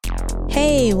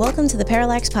Hey, welcome to the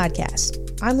Parallax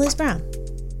Podcast. I'm Liz Brown.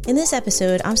 In this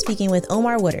episode, I'm speaking with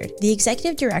Omar Woodard, the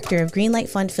Executive Director of Greenlight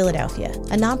Fund Philadelphia,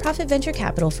 a nonprofit venture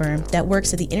capital firm that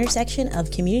works at the intersection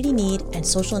of community need and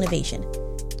social innovation.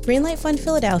 Greenlight Fund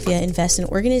Philadelphia invests in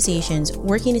organizations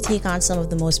working to take on some of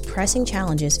the most pressing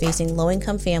challenges facing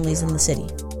low-income families in the city.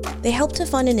 They help to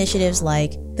fund initiatives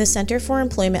like the Center for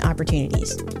Employment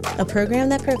Opportunities, a program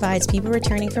that provides people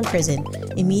returning from prison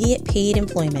immediate paid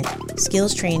employment,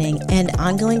 skills training, and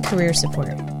ongoing career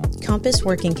support. Compass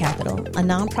Working Capital, a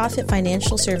nonprofit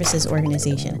financial services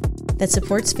organization that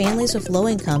supports families with low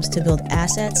incomes to build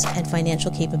assets and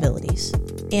financial capabilities.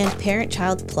 And Parent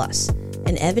Child Plus,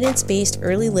 an evidence-based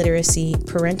early literacy,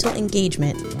 parental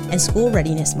engagement, and school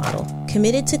readiness model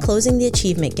committed to closing the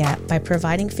achievement gap by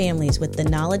providing families with the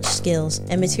knowledge, skills,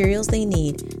 and materials they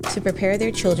need to prepare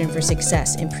their children for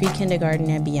success in pre-kindergarten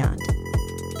and beyond.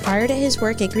 Prior to his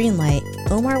work at Greenlight,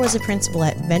 Omar was a principal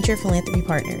at Venture Philanthropy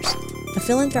Partners, a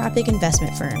philanthropic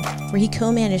investment firm where he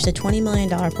co-managed a $20 million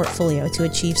portfolio to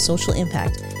achieve social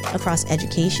impact across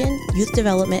education, youth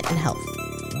development, and health.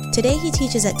 Today, he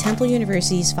teaches at Temple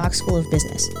University's Fox School of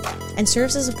Business and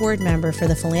serves as a board member for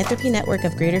the Philanthropy Network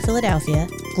of Greater Philadelphia,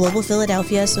 Global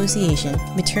Philadelphia Association,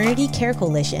 Maternity Care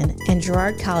Coalition, and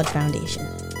Girard College Foundation.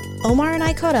 Omar and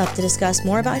I caught up to discuss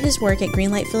more about his work at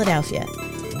Greenlight Philadelphia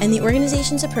and the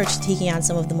organization's approach to taking on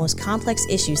some of the most complex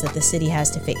issues that the city has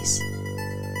to face.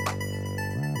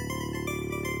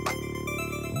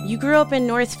 You grew up in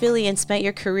North Philly and spent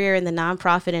your career in the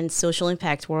nonprofit and social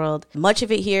impact world, much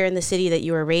of it here in the city that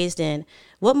you were raised in.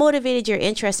 What motivated your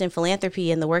interest in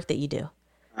philanthropy and the work that you do?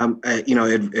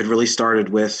 It really started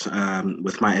with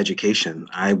my education.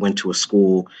 I went to a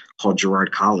school called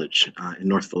Girard College in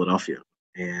North Philadelphia.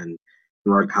 And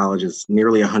Girard College is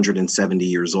nearly 170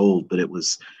 years old, but it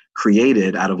was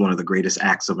created out of one of the greatest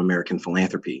acts of American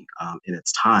philanthropy in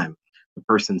its time. The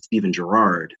person, Stephen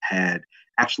Girard, had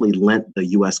actually lent the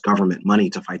U.S. government money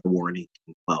to fight the war in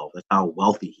 1812. That's how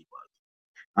wealthy he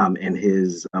was. And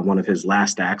his one of his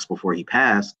last acts before he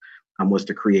passed was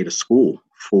to create a school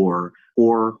for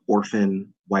poor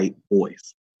orphan white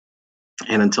boys.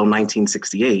 And until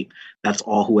 1968, that's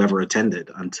all who ever attended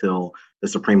until the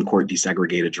Supreme Court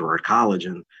desegregated Girard College.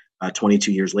 And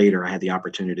 22 years later, I had the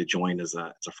opportunity to join as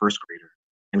a first grader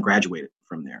and graduated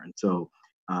from there. And so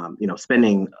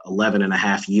spending 11 and a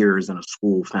half years in a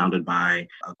school founded by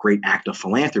a great act of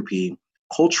philanthropy,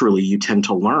 culturally, you tend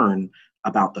to learn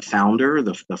about the founder,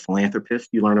 the philanthropist.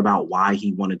 You learn about why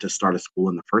he wanted to start a school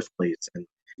in the first place. And,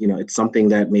 it's something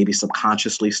that maybe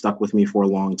subconsciously stuck with me for a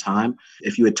long time.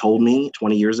 If you had told me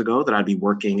 20 years ago that I'd be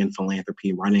working in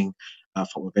philanthropy, running a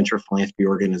venture philanthropy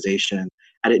organization,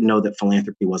 I didn't know that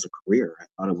philanthropy was a career. I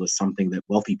thought it was something that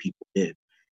wealthy people did.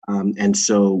 And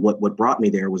so what brought me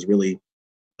there was really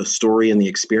the story and the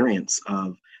experience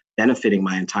of benefiting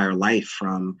my entire life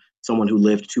from someone who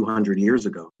lived 200 years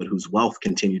ago, but whose wealth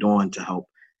continued on to help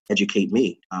educate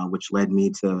me, which led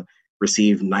me to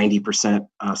receive 90%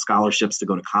 scholarships to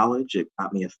go to college. It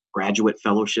got me a graduate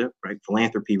fellowship, right?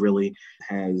 Philanthropy really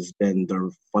has been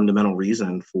the fundamental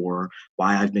reason for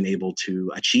why I've been able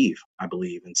to achieve, I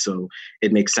believe. And so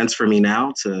it makes sense for me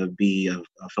now to be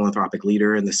a philanthropic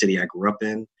leader in the city I grew up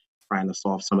in, trying to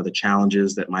solve some of the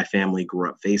challenges that my family grew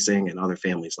up facing and other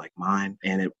families like mine.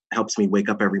 And it helps me wake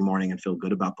up every morning and feel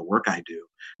good about the work I do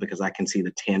because I can see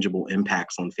the tangible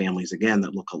impacts on families, again,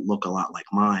 that look a lot like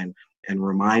mine and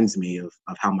reminds me of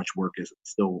how much work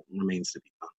still remains to be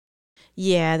done.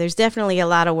 Yeah, there's definitely a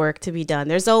lot of work to be done.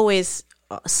 There's always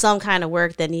some kind of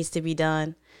work that needs to be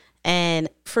done. And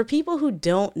for people who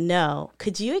don't know,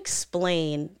 could you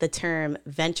explain the term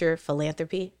venture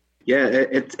philanthropy? Yeah,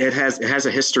 it has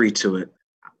a history to it.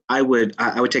 I would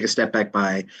take a step back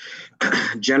by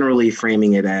generally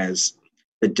framing it as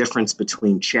the difference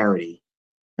between charity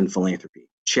and philanthropy.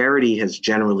 Charity has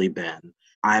generally been,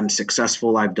 I'm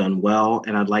successful, I've done well,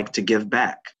 and I'd like to give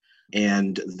back.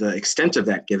 And the extent of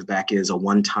that give back is a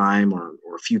one-time or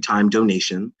a few-time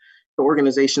donation to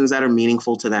organizations that are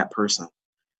meaningful to that person.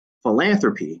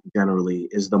 Philanthropy generally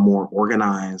is the more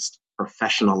organized,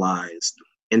 professionalized,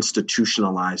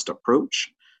 institutionalized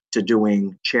approach to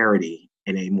doing charity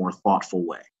in a more thoughtful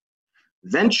way.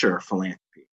 Venture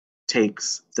philanthropy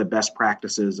takes the best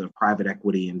practices of private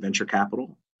equity and venture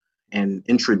capital and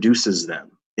introduces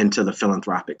them into the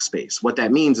philanthropic space. What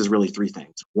that means is really three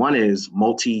things. One is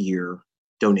multi-year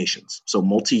donations, so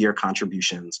multi-year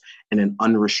contributions in an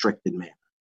unrestricted manner.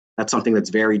 That's something that's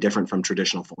very different from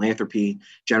traditional philanthropy.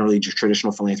 Generally,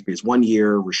 traditional philanthropy is 1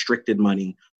 year, restricted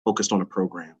money, focused on a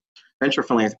program. Venture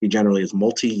philanthropy generally is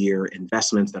multi-year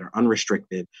investments that are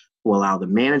unrestricted to allow the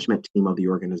management team of the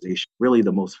organization really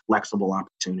the most flexible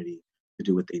opportunity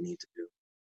to do what they need to do.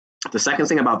 The second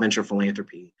thing about venture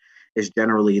philanthropy is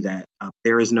generally that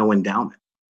there is no endowment.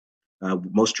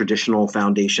 Most traditional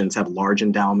foundations have large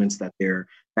endowments that their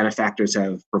benefactors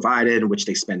have provided, in which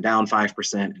they spend down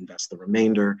 5%, invest the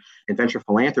remainder. In venture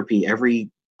philanthropy, every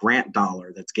grant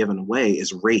dollar that's given away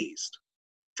is raised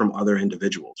from other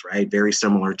individuals, right? Very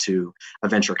similar to a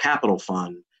venture capital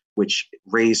fund, which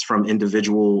raised from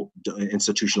individual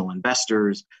institutional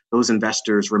investors. Those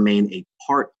investors remain a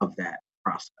part of that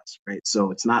process, right?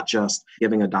 So it's not just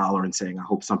giving a dollar and saying, I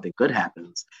hope something good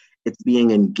happens. It's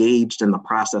being engaged in the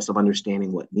process of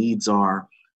understanding what needs are,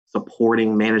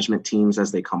 supporting management teams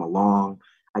as they come along,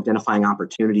 identifying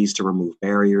opportunities to remove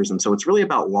barriers. And so it's really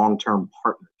about long-term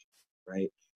partnership, right?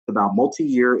 It's about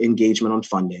multi-year engagement on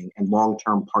funding and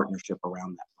long-term partnership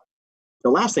around that. The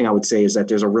last thing I would say is that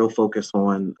there's a real focus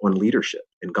on leadership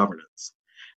and governance,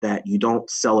 that you don't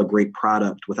sell a great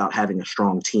product without having a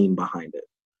strong team behind it.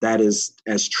 That is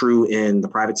as true in the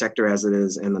private sector as it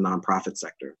is in the nonprofit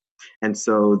sector. And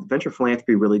so venture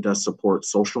philanthropy really does support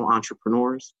social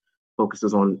entrepreneurs,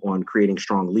 focuses on creating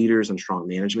strong leaders and strong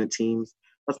management teams.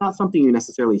 That's not something you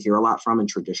necessarily hear a lot from in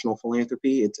traditional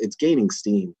philanthropy. It's gaining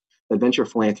steam. But venture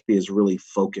philanthropy is really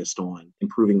focused on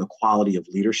improving the quality of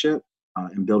leadership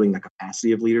and building the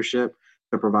capacity of leadership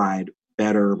to provide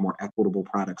better, more equitable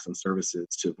products and services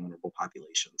to vulnerable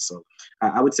populations. So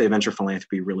I would say venture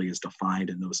philanthropy really is defined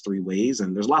in those three ways.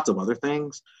 And there's lots of other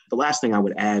things. The last thing I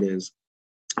would add is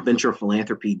venture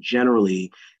philanthropy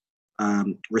generally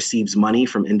receives money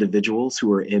from individuals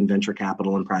who are in venture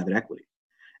capital and private equity.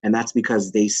 And that's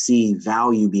because they see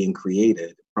value being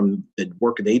created from the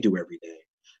work they do every day,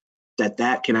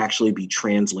 that can actually be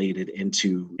translated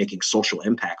into making social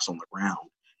impacts on the ground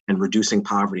and reducing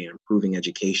poverty and improving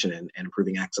education and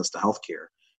improving access to healthcare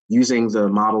using the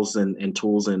models and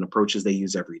tools and approaches they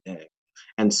use every day.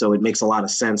 And so it makes a lot of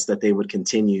sense that they would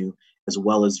continue, as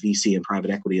well as VC and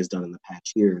private equity has done in the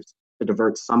past years, to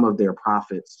divert some of their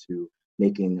profits to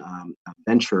making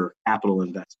venture capital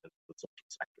investments in the social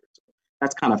sector. So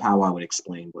that's kind of how I would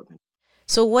explain what.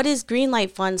 So what is Greenlight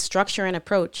Fund's structure and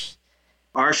approach?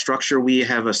 Our structure, we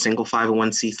have a single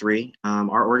 501c3.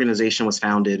 Our organization was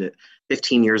founded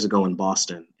 15 years ago in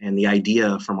Boston. And the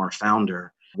idea from our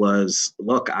founder was,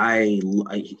 look,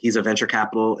 he's a venture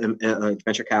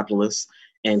capitalist,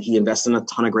 and he invests in a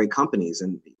ton of great companies.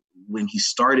 And when he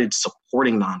started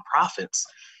supporting nonprofits,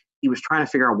 he was trying to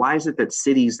figure out, why is it that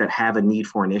cities that have a need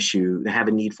for an issue, that have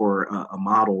a need for a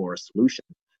model or a solution,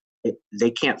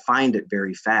 they can't find it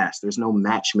very fast. There's no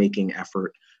matchmaking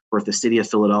effort. Or if the city of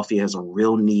Philadelphia has a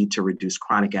real need to reduce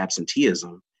chronic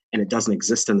absenteeism and it doesn't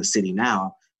exist in the city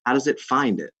now, how does it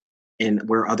find it? And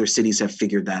where other cities have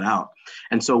figured that out.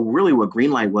 And so really what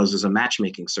Greenlight was is a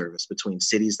matchmaking service between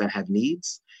cities that have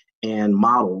needs and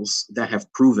models that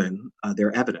have proven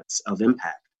their evidence of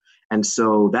impact. And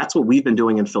so that's what we've been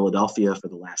doing in Philadelphia for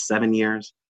the last 7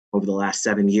 years. Over the last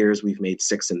 7 years, we've made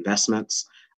 6 investments,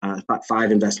 about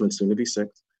 5 investments, soon to be 6.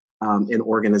 In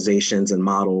organizations and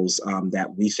models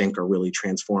that we think are really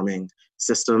transforming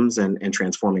systems and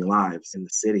transforming lives in the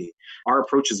city. Our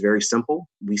approach is very simple.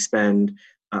 We spend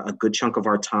a good chunk of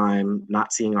our time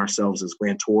not seeing ourselves as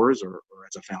grantors or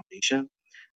as a foundation.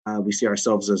 We see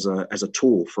ourselves as a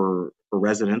tool for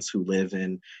residents who live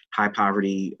in high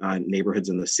poverty neighborhoods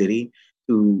in the city,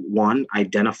 who, one,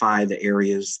 identify the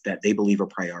areas that they believe are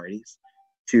priorities.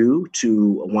 2,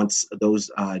 once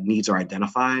those needs are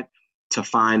identified, to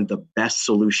find the best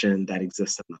solution that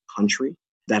exists in the country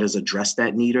that has addressed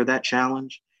that need or that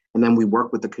challenge. And then we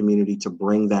work with the community to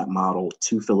bring that model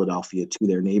to Philadelphia, to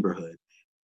their neighborhood,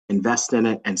 invest in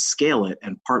it and scale it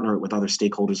and partner it with other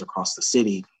stakeholders across the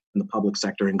city, in the public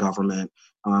sector and government,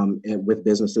 and with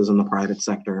businesses in the private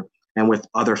sector, and with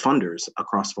other funders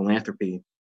across philanthropy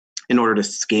in order to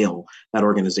scale that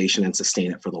organization and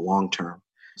sustain it for the long term.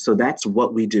 So that's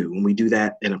what we do. And we do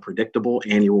that in a predictable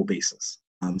annual basis.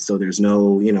 So there's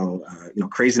no,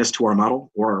 craziness to our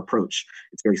model or our approach.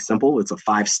 It's very simple. It's a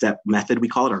 5-step method. We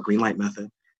call it our Greenlight method.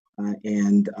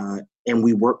 And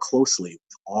we work closely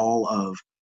with all of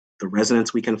the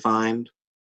residents we can find,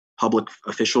 public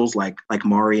officials like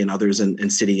Mari and others in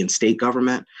city and state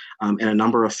government, and a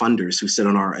number of funders who sit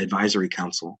on our advisory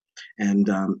council. And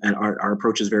our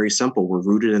approach is very simple. We're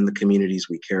rooted in the communities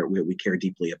we care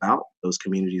deeply about. Those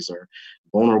communities are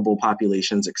vulnerable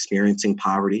populations experiencing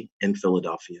poverty in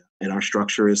Philadelphia. And our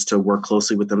structure is to work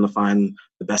closely with them to find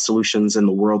the best solutions in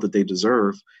the world that they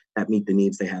deserve that meet the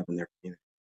needs they have in their community.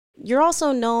 You're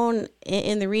also known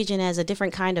in the region as a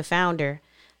different kind of founder.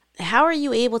 How are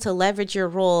you able to leverage your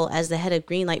role as the head of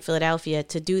Greenlight Philadelphia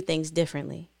to do things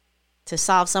differently, to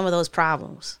solve some of those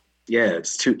problems? Yeah,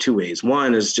 it's two ways.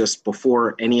 One is just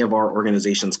before any of our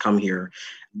organizations come here,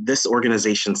 this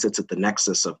organization sits at the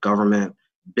nexus of government,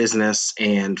 business,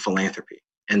 and philanthropy.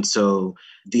 And so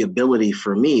the ability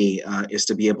for me is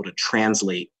to be able to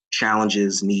translate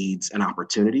challenges, needs, and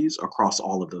opportunities across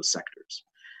all of those sectors,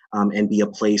 and be a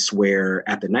place where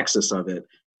at the nexus of it,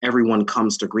 everyone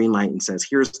comes to Greenlight and says,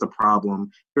 here's the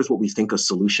problem, here's what we think a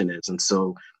solution is. And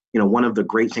so, one of the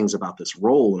great things about this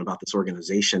role and about this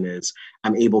organization is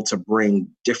I'm able to bring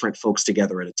different folks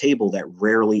together at a table that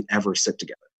rarely ever sit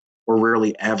together or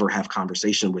rarely ever have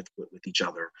conversation with each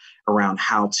other around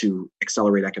how to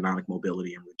accelerate economic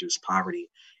mobility and reduce poverty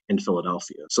in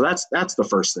Philadelphia. So that's the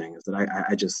first thing, is that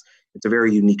I just, it's a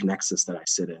very unique nexus that I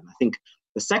sit in. I think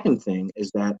the second thing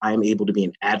is that I am able to be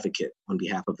an advocate on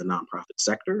behalf of the nonprofit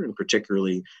sector, and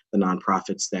particularly the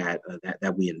nonprofits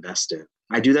that we invest in.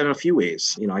 I do that in a few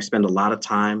ways. I spend a lot of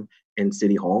time in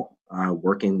City Hall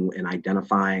working and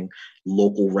identifying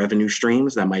local revenue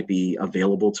streams that might be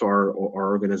available to our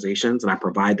organizations, and I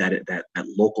provide that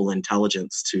local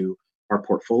intelligence to our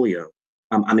portfolio.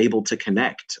 I'm able to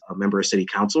connect a member of city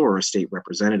council or a state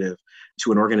representative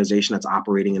to an organization that's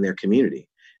operating in their community.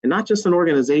 And not just an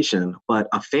organization, but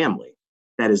a family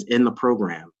that is in the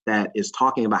program, that is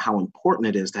talking about how important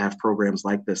it is to have programs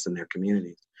like this in their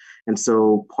communities. And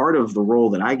so part of the role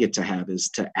that I get to have is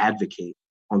to advocate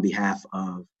on behalf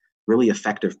of really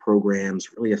effective programs,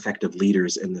 really effective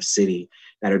leaders in the city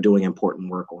that are doing important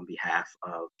work on behalf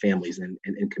of families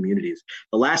and communities.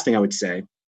 The last thing I would say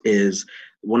is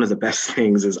one of the best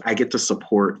things is I get to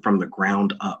support from the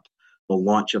ground up the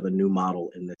launch of a new model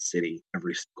in the city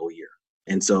every single year.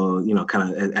 And so,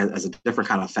 kind of as a different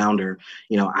kind of founder,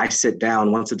 I sit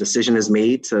down once a decision is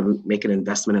made to make an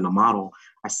investment in a model.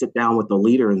 I sit down with the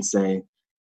leader and say,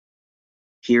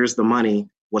 here's the money.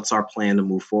 What's our plan to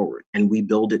move forward? And we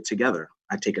build it together.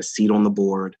 I take a seat on the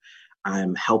board.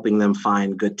 I'm helping them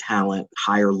find good talent,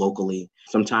 hire locally.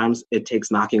 Sometimes it takes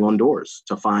knocking on doors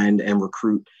to find and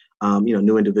recruit,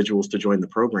 new individuals to join the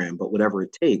program. But whatever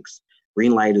it takes,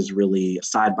 Greenlight is really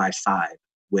side by side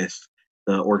with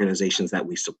the organizations that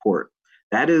we support.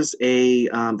 That is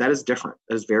different.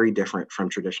 That is very different from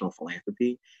traditional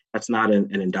philanthropy. That's not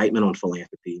an indictment on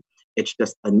philanthropy. It's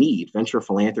just a need. Venture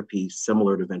philanthropy,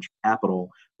 similar to venture capital,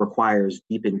 requires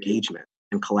deep engagement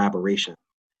and collaboration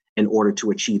in order to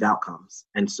achieve outcomes.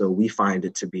 And so we find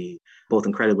it to be both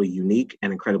incredibly unique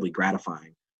and incredibly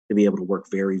gratifying to be able to work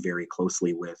very, very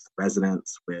closely with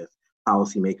residents, with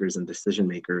policymakers and decision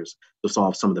makers to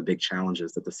solve some of the big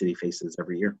challenges that the city faces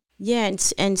every year. Yeah,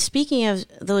 and speaking of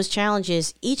those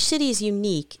challenges, each city is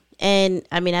unique. And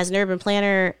I mean, as an urban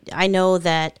planner, I know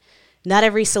that not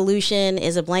every solution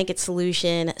is a blanket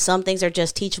solution. Some things are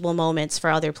just teachable moments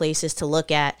for other places to look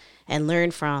at and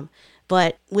learn from.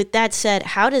 But with that said,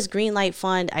 how does Greenlight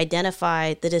Fund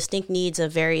identify the distinct needs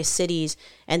of various cities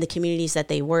and the communities that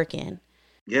they work in?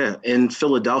 Yeah, in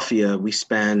Philadelphia, we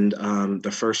spend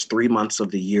the first 3 months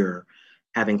of the year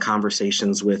having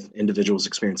conversations with individuals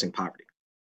experiencing poverty,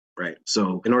 right?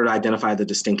 So in order to identify the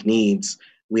distinct needs,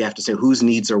 we have to say, whose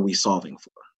needs are we solving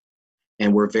for?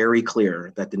 And we're very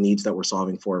clear that the needs that we're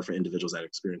solving for individuals that are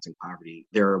experiencing poverty.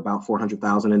 There are about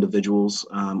 400,000 individuals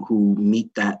who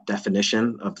meet that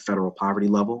definition of the federal poverty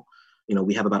level.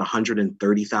 We have about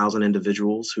 130,000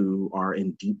 individuals who are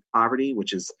in deep poverty,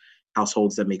 which is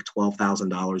households that make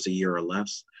 $12,000 a year or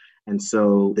less. And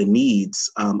so the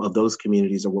needs of those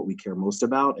communities are what we care most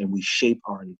about, and we shape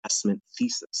our investment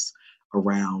thesis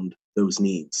around those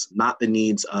needs, not the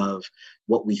needs of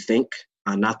what we think,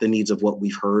 not the needs of what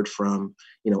we've heard from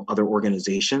other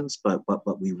organizations, but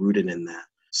we rooted in that.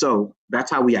 So that's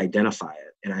how we identify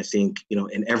it. And I think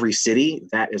in every city,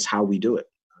 that is how we do it.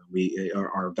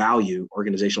 Our value,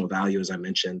 organizational value, as I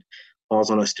mentioned, falls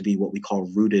on us to be what we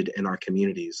call rooted in our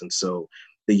communities. And so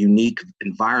the unique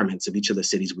environments of each of the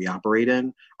cities we operate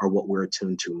in are what we're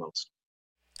attuned to most.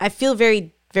 I feel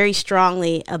very, very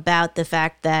strongly about the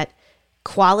fact that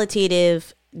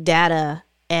qualitative data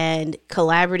and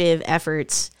collaborative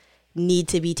efforts need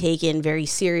to be taken very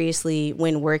seriously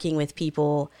when working with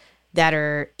people that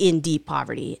are in deep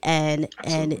poverty. And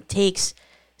it takes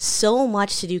so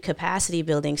much to do capacity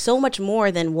building, so much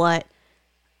more than what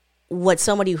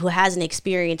somebody who hasn't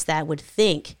experienced that would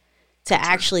think, to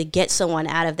actually get someone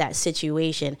out of that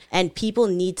situation. And people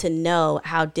need to know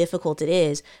how difficult it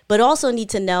is, but also need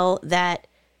to know that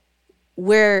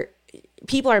where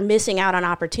people are missing out on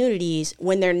opportunities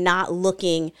when they're not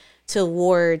looking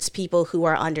towards people who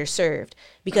are underserved,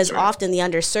 because often the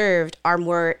underserved are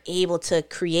more able to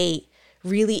create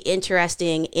really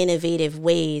interesting, innovative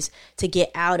ways to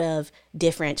get out of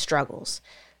different struggles.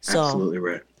 So, absolutely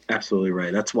right. Absolutely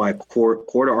right. That's why core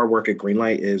to our work at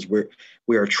Greenlight is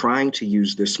we are trying to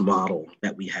use this model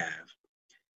that we have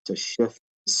to shift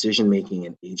decision making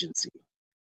and agency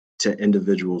to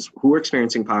individuals who are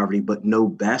experiencing poverty but know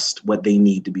best what they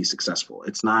need to be successful.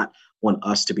 It's not on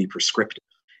us to be prescriptive.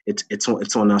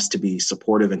 It's on us to be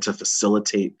supportive and to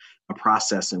facilitate a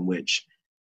process in which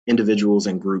individuals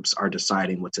and groups are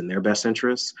deciding what's in their best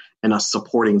interests and us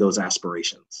supporting those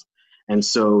aspirations. And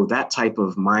so that type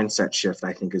of mindset shift,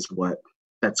 I think, is what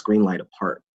sets Greenlight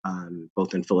apart,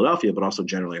 both in Philadelphia, but also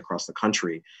generally across the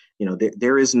country.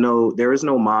 There is no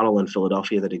model in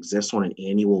Philadelphia that exists on an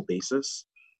annual basis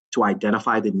to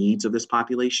identify the needs of this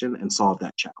population and solve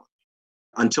that challenge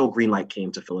until Greenlight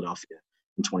came to Philadelphia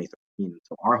in 2013.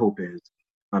 So our hope is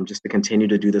just to continue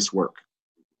to do this work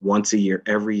once a year,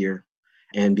 every year,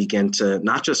 and begin to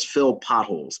not just fill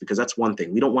potholes, because that's one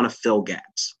thing. We don't want to fill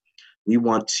gaps. We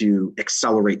want to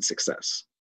accelerate success.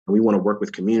 And we want to work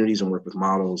with communities and work with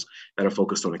models that are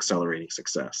focused on accelerating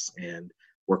success and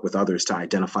work with others to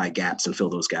identify gaps and fill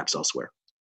those gaps elsewhere.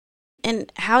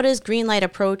 And how does Greenlight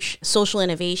approach social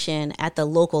innovation at the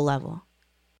local level?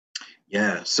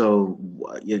 Yeah, so,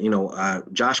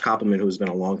 Josh Koppelman, who's been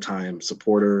a longtime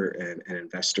supporter and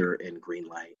investor in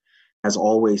Greenlight, has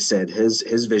always said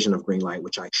his vision of Greenlight,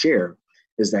 which I share,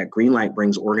 is that Greenlight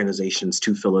brings organizations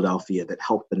to Philadelphia that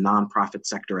help the nonprofit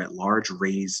sector at large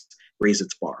raise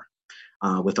its bar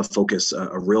with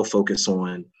a real focus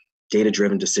on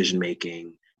data-driven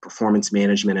decision-making, performance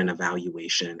management and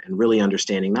evaluation, and really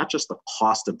understanding not just the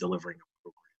cost of delivering a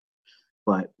program,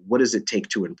 but what does it take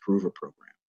to improve a program,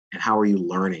 and how are you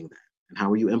learning that, and how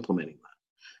are you implementing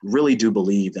that? Really do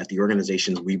believe that the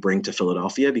organizations we bring to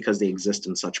Philadelphia, because they exist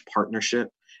in such partnership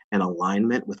and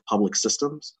alignment with public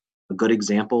systems. A good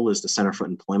example is the Center for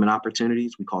Employment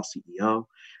Opportunities, we call CEO.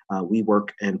 We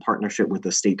work in partnership with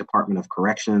the State Department of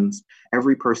Corrections.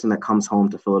 Every person that comes home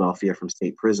to Philadelphia from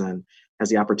state prison has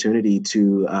the opportunity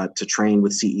to train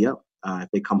with CEO if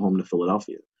they come home to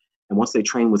Philadelphia. And once they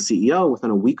train with CEO, within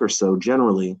a week or so,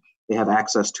 generally, they have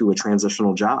access to a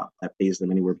transitional job that pays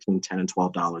them anywhere between $10 and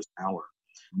 $12 an hour.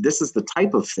 This is the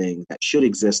type of thing that should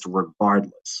exist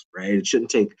regardless, right? It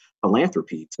shouldn't take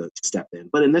philanthropy to step in.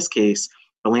 But in this case,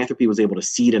 philanthropy was able to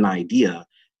seed an idea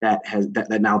that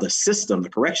now the system, the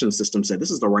correction system, said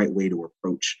this is the right way to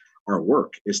approach our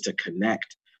work, is to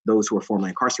connect those who are formerly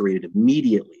incarcerated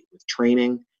immediately with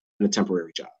training and a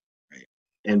temporary job, right?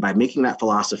 And by making that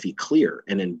philosophy clear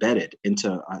and embedded into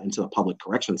the public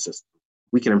correction system,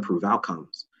 we can improve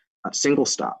outcomes. Single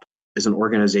Stop is an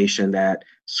organization that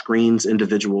screens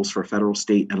individuals for federal,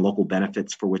 state, and local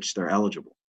benefits for which they're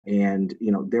eligible. And,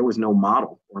 there was no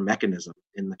model or mechanism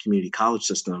in the community college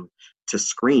system to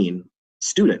screen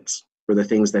students for the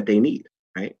things that they need,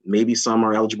 right? Maybe some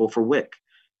are eligible for WIC.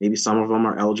 Maybe some of them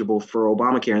are eligible for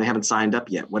Obamacare and they haven't signed up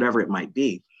yet, whatever it might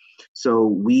be. So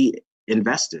we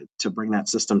invested to bring that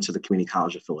system to the Community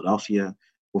College of Philadelphia.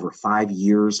 Over 5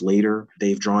 years later,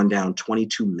 they've drawn down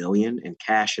 $22 million in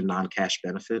cash and non-cash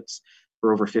benefits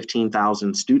for over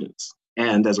 15,000 students.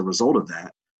 And as a result of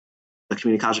that, the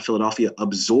Community College of Philadelphia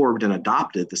absorbed and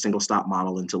adopted the Single Stop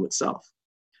model into itself.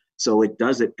 So it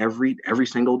does it every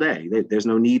single day. There's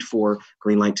no need for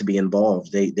Greenlight to be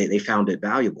involved. They found it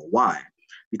valuable. Why?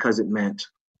 Because it meant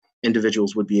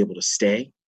individuals would be able to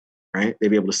stay, right? They'd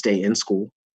be able to stay in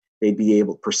school.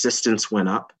 Persistence went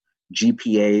up,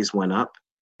 GPAs went up,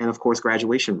 and of course,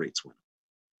 graduation rates went up.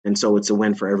 And so it's a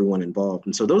win for everyone involved.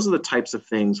 And so those are the types of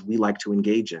things we like to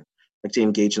engage in. Like to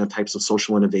engage in the types of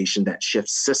social innovation that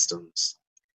shifts systems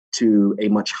to a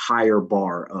much higher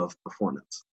bar of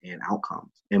performance and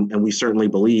outcomes. And we certainly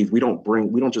believe we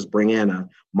don't just bring in a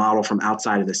model from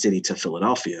outside of the city to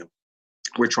Philadelphia.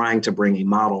 We're trying to bring a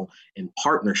model in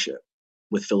partnership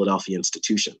with Philadelphia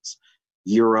institutions.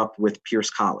 Year Up with Pierce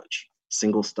College,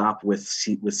 Single Stop with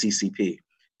CCP,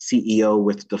 CEO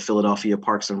with the Philadelphia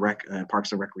Parks and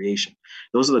Recreation.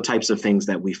 Those are the types of things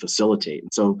that we facilitate.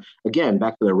 And so again,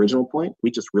 back to the original point, we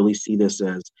just really see this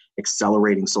as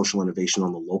accelerating social innovation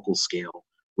on the local scale,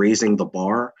 raising the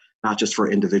bar, not just for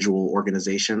individual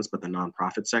organizations, but the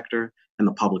nonprofit sector and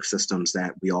the public systems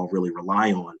that we all really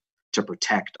rely on to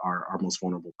protect our most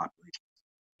vulnerable populations.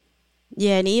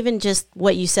 Yeah, and even just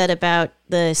what you said about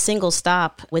the Single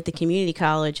Stop with the community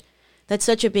college, that's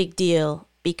such a big deal.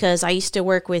 Because I used to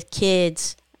work with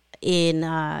kids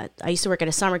I used to work at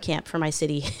a summer camp for my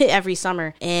city every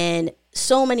summer. And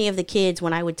so many of the kids,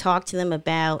 when I would talk to them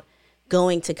about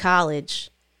going to college,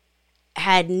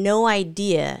 had no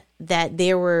idea that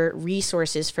there were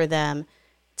resources for them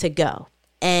to go.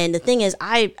 And the thing is,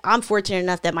 I'm fortunate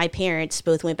enough that my parents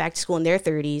both went back to school in their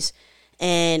 30s.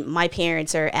 and my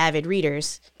parents are avid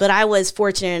readers. But I was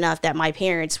fortunate enough that my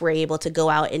parents were able to go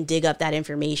out and dig up that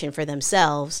information for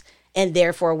themselves. And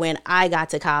therefore, when I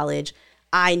got to college,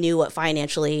 I knew what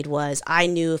financial aid was. I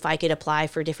knew if I could apply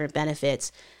for different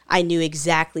benefits. I knew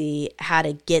exactly how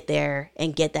to get there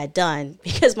and get that done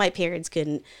because my parents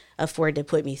couldn't afford to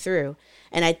put me through.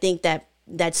 And I think that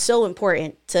that's so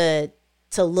important to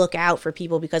look out for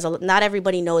people because not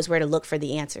everybody knows where to look for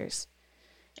the answers.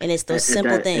 And it's those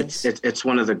simple things. It's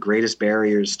one of the greatest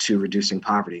barriers to reducing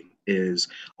poverty is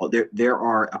there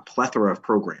are a plethora of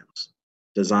programs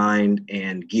designed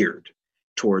and geared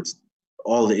towards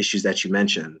all the issues that you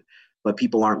mentioned, but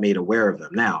people aren't made aware of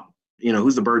them. Now,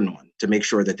 who's the burden on to make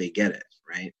sure that they get it,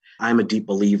 right? I'm a deep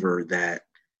believer that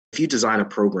if you design a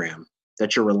program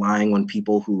that you're relying on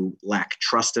people who lack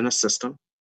trust in a system,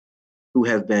 who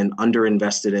have been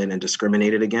underinvested in and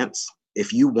discriminated against,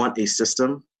 if you want a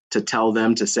system to tell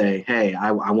them to say, hey,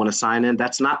 I want to sign in,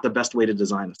 that's not the best way to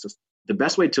design a system. The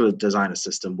best way to design a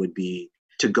system would be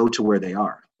to go to where they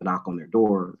are, to knock on their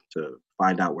door, to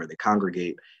find out where they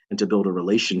congregate, and to build a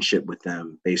relationship with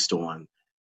them based on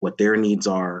what their needs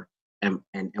are and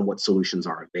what solutions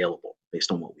are available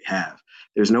based on what we have.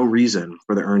 There's no reason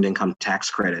for the earned income tax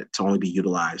credit to only be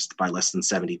utilized by less than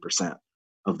 70%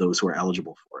 of those who are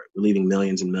eligible for it. We're leaving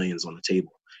millions and millions on the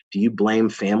table. Do you blame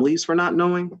families for not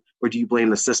knowing, or do you blame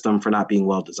the system for not being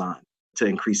well designed to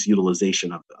increase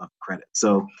utilization of credit?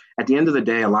 So at the end of the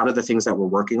day, a lot of the things that we're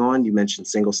working on, you mentioned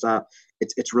single stop,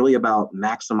 it's really about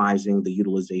maximizing the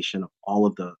utilization of all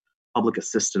of the public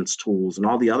assistance tools and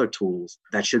all the other tools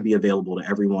that should be available to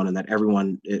everyone and that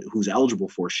everyone who's eligible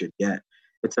for should get.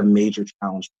 It's a major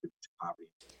challenge to poverty.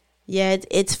 Yeah,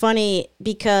 it's funny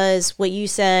because what you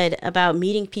said about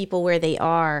meeting people where they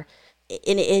are,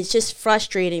 and it's just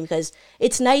frustrating because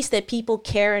it's nice that people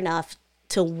care enough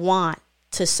to want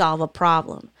to solve a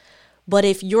problem. But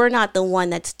if you're not the one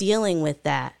that's dealing with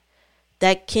that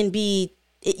can be,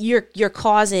 you're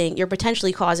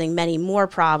potentially causing many more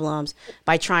problems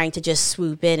by trying to just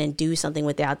swoop in and do something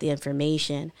without the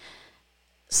information.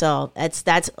 So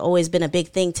that's always been a big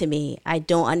thing to me. I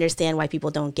don't understand why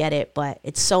people don't get it, but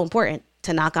it's so important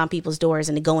to knock on people's doors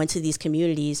and to go into these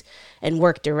communities and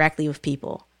work directly with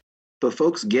people. But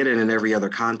folks get it in every other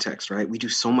context, right? We do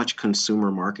so much consumer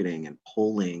marketing and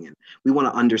polling, and we want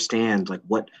to understand like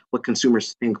what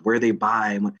consumers think, where they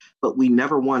buy, but we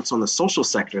never once on the social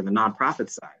sector, the nonprofit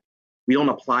side, we don't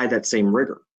apply that same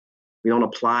rigor. We don't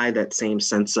apply that same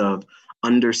sense of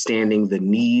understanding the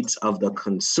needs of the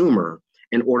consumer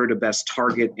in order to best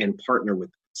target and partner with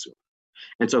the consumer.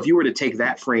 And so if you were to take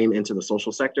that frame into the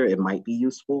social sector, it might be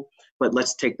useful, but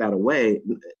let's take that away.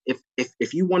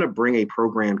 If you want to bring a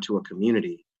program to a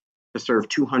community to serve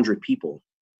 200 people,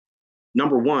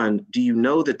 number one, do you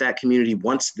know that community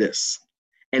wants this?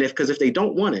 And because if they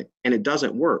don't want it and it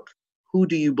doesn't work, who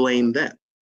do you blame then?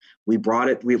 We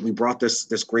brought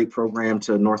this great program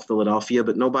to North Philadelphia,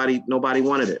 but nobody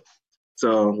wanted it.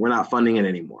 So we're not funding it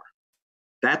anymore.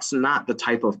 That's not the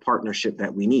type of partnership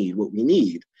that we need. What we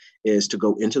need is to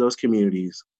go into those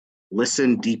communities,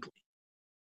 listen deeply,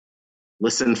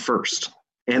 listen first,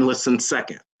 and listen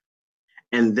second,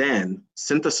 and then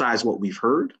synthesize what we've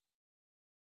heard.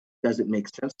 Does it make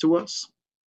sense to us?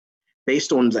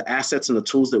 Based on the assets and the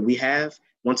tools that we have,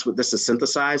 once this is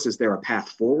synthesized, is there a path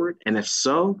forward? And if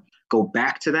so, go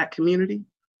back to that community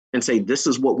and say, this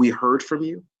is what we heard from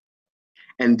you.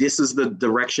 And this is the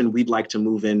direction we'd like to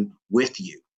move in with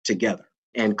you together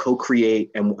and co-create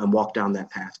and walk down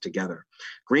that path together.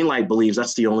 Greenlight believes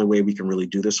that's the only way we can really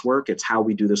do this work. It's how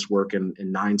we do this work in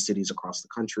 9 cities across the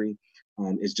country,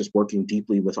 is just working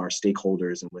deeply with our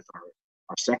stakeholders and with our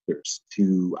sectors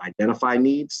to identify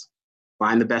needs,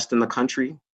 find the best in the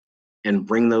country, and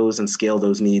bring those and scale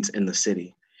those needs in the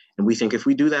city. And we think if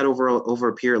we do that over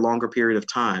a longer period of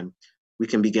time, we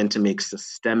can begin to make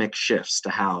systemic shifts to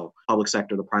how public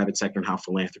sector, the private sector, and how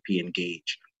philanthropy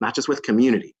engage, not just with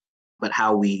community, but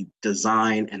how we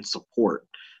design and support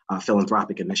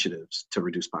philanthropic initiatives to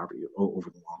reduce poverty over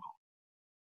the long haul.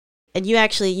 And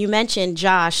you mentioned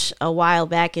Josh a while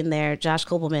back in there, Josh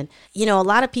Kopelman. A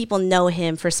lot of people know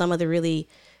him for some of the really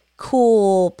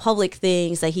cool public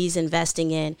things that he's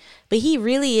investing in, but he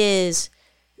really is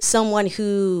someone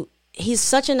he's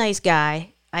such a nice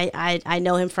guy. I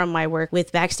know him from my work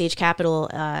with Backstage Capital,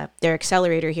 their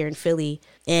accelerator here in Philly.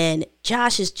 And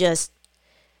Josh is just,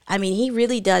 he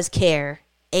really does care.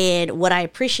 And what I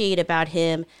appreciate about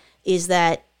him is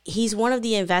that he's one of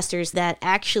the investors that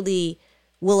actually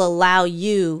will allow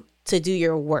you to do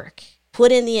your work.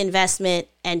 Put in the investment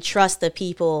and trust the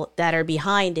people that are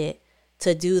behind it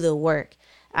to do the work.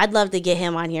 I'd love to get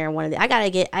him on here. I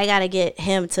gotta get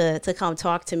him to come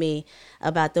talk to me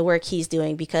about the work he's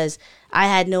doing, because I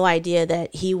had no idea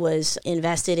that he was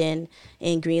invested in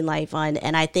Greenlight Fund,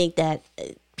 and I think that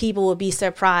people would be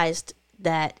surprised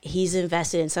that he's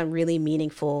invested in some really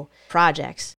meaningful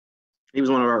projects. He was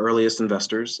one of our earliest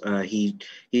investors. He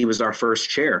was our first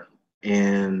chair,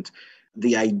 and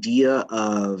the idea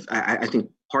of I think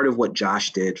part of what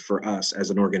Josh did for us as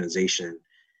an organization,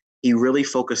 he really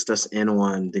focused us in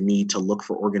on the need to look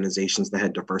for organizations that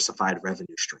had diversified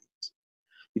revenue streams.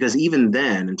 Because even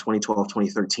then, in 2012,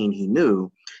 2013, he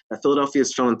knew that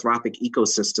Philadelphia's philanthropic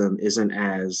ecosystem isn't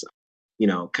as,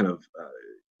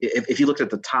 if you looked at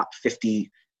the top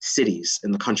 50 cities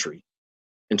in the country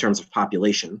in terms of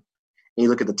population, and you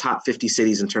look at the top 50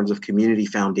 cities in terms of community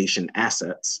foundation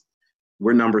assets,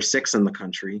 we're number 6 in the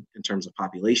country in terms of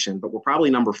population, but we're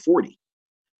probably number 40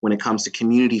 when it comes to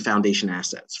community foundation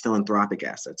assets, philanthropic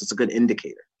assets. It's a good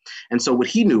indicator. And so what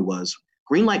he knew was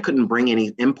Greenlight couldn't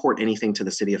import anything to the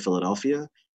city of Philadelphia,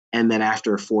 and then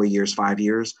after 4 years, 5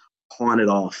 years, pawn it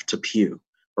off to Pew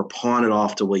or pawn it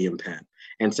off to William Penn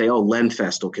and say, oh,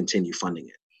 Lenfest will continue funding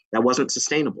it. That wasn't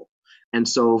sustainable. And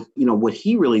so, what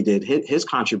he really did, his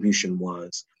contribution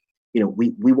was,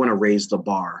 we want to raise the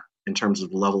bar in terms of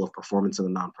the level of performance in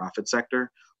the nonprofit sector.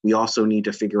 We also need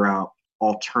to figure out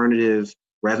alternative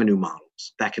revenue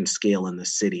models that can scale in the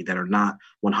city that are not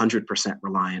 100%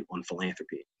 reliant on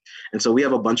philanthropy. And so we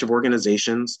have a bunch of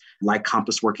organizations like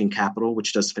Compass Working Capital,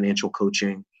 which does financial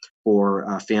coaching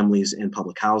for families in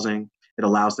public housing. It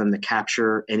allows them to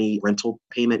capture any rental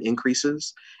payment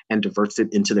increases and diverts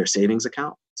it into their savings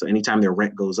account. So anytime their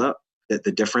rent goes up,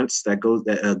 the difference that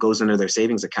goes into their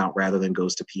savings account rather than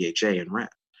goes to PHA and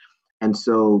rent. And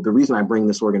so the reason I bring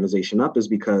this organization up is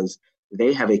because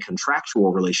they have a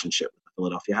contractual relationship with the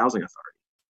Philadelphia Housing Authority,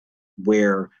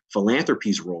 where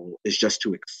philanthropy's role is just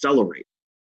to accelerate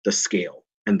the scale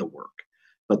and the work.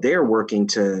 But they're working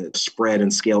to spread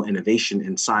and scale innovation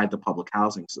inside the public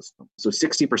housing system. So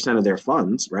 60% of their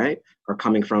funds, right, are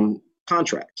coming from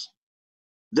contracts.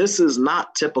 This is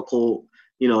not typical,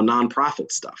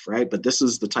 nonprofit stuff, right? But this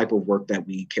is the type of work that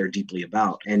we care deeply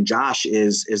about. And Josh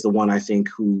is the one, I think,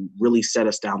 who really set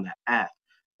us down that path.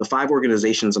 The 5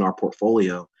 organizations in our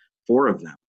portfolio, 4 of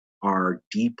them are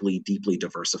deeply, deeply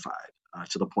diversified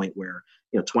to the point where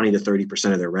 20 to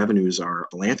 30% of their revenues are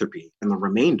philanthropy, and the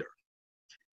remainder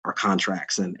are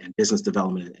contracts and business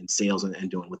development and sales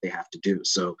and doing what they have to do.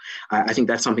 So I think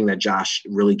that's something that Josh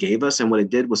really gave us. And what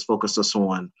it did was focus us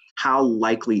on how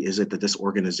likely is it that this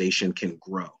organization can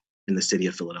grow in the city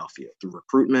of Philadelphia through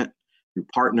recruitment, through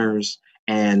partners,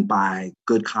 and by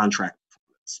good contract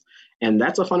performance. And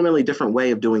that's a fundamentally different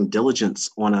way of doing diligence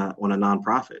on a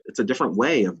nonprofit. It's a different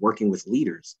way of working with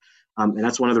leaders. And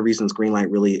that's one of the reasons Greenlight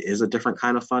really is a different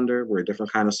kind of funder. We're a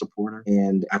different kind of supporter.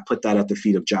 And I put that at the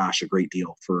feet of Josh a great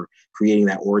deal for creating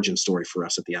that origin story for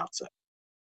us at the outset.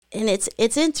 And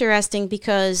it's interesting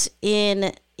because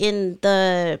in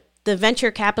the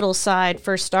venture capital side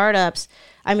for startups,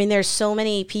 I mean, there's so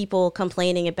many people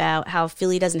complaining about how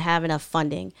Philly doesn't have enough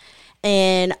funding.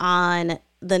 And on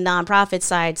the nonprofit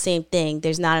side, same thing.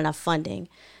 There's not enough funding.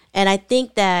 And I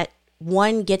think that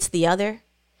one gets the other.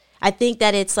 I think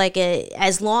that it's like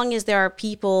as long as there are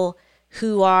people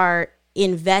who are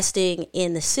investing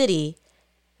in the city,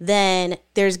 then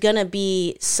there's going to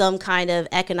be some kind of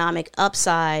economic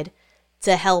upside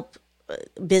to help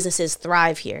businesses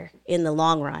thrive here in the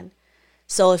long run.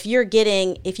 So if you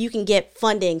can get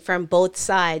funding from both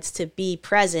sides to be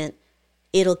present,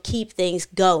 it'll keep things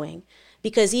going.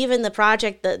 Because even the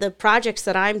projects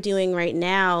that I'm doing right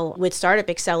now with startup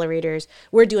accelerators,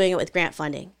 we're doing it with grant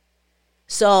funding.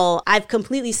 So I've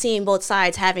completely seen both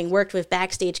sides, having worked with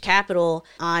Backstage Capital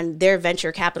on their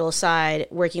venture capital side,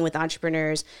 working with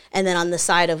entrepreneurs, and then on the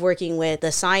side of working with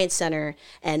the Science Center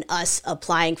and us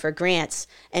applying for grants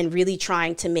and really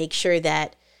trying to make sure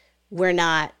that we're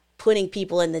not putting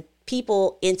people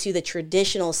into the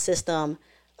traditional system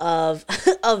of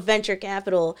of venture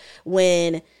capital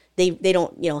when they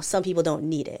don't, some people don't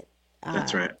need it.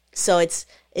 That's right. So it's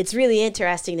really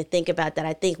interesting to think about that.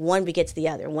 I think one begets the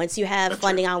other. Once you have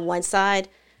funding on one side,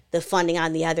 the funding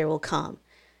on the other will come.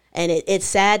 And it's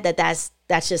sad that that's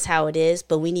just how it is,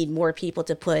 but we need more people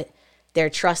to put their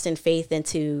trust and faith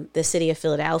into the city of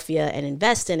Philadelphia and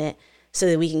invest in it so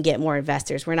that we can get more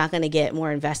investors. We're not going to get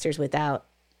more investors without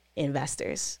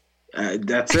investors.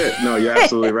 That's it. No, you're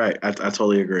absolutely right. I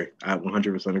totally agree. I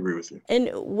 100% agree with you. And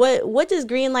what does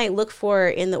Greenlight look for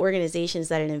in the organizations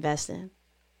that it invests in?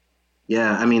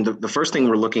 Yeah, I mean, the first thing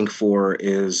we're looking for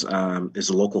is a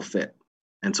local fit.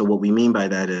 And so what we mean by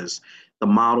that is the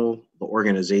model, the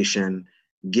organization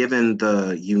given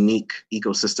the unique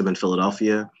ecosystem in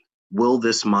Philadelphia, will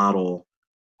this model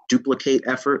duplicate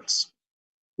efforts?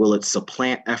 Will it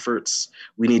supplant efforts?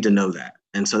 We need to know that.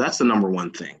 And so that's the number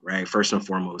one thing, right? First and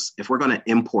foremost, if we're going to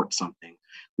import something,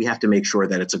 we have to make sure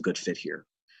that it's a good fit here.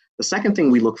 The second thing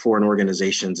we look for in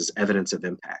organizations is evidence of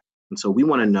impact. And so we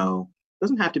want to know, it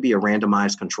doesn't have to be a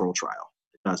randomized control trial.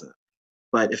 It doesn't.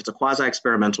 But if it's a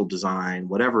quasi-experimental design,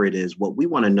 whatever it is, what we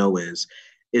want to know is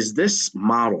this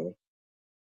model,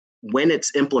 when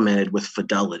it's implemented with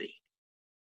fidelity,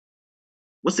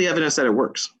 what's the evidence that it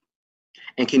works?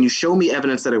 And can you show me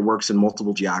evidence that it works in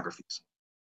multiple geographies,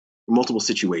 multiple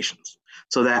situations,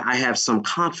 so that I have some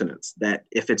confidence that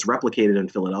if it's replicated in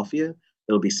Philadelphia,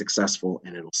 it'll be successful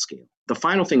and it'll scale. The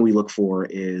final thing we look for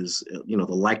is, the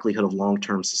likelihood of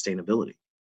long-term sustainability.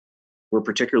 We're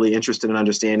particularly interested in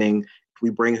understanding, if we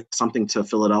bring something to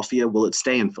Philadelphia, will it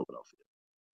stay in Philadelphia?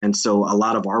 And so a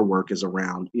lot of our work is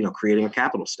around, creating a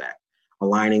capital stack,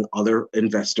 aligning other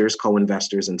investors,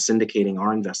 co-investors, and syndicating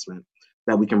our investment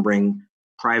that we can bring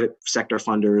private sector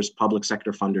funders, public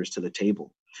sector funders to the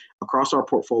table. Across our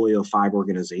portfolio of 5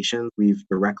 organizations, we've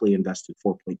directly invested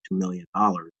 $4.2 million,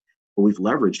 but we've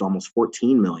leveraged almost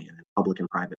 $14 million in public and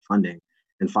private funding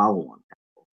and follow-on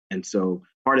capital. And so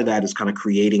part of that is kind of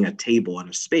creating a table and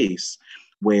a space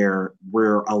where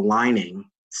we're aligning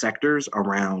sectors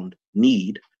around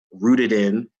need, rooted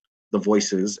in the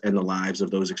voices and the lives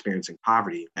of those experiencing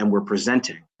poverty. And we're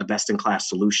presenting a best-in-class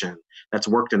solution that's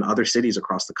worked in other cities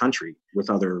across the country with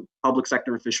other public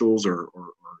sector officials or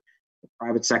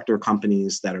private sector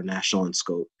companies that are national in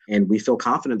scope. And we feel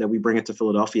confident that we bring it to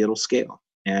Philadelphia, it'll scale.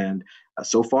 And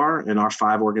so far in our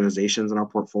 5 organizations in our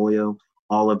portfolio,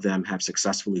 all of them have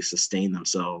successfully sustained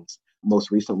themselves.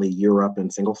 Most recently, Europe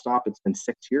and Single Stop, it's been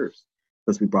 6 years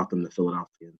since we brought them to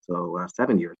Philadelphia. So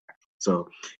 7 years. So,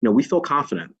 we feel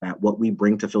confident that what we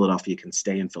bring to Philadelphia can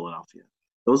stay in Philadelphia.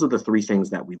 Those are the 3 things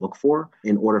that we look for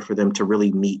in order for them to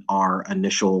really meet our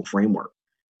initial framework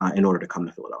in order to come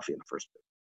to Philadelphia in the first place.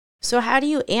 So how do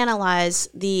you analyze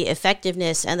the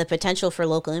effectiveness and the potential for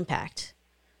local impact?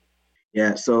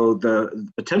 Yeah, so the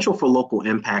potential for local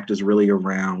impact is really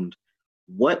around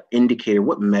what indicator,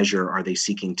 what measure are they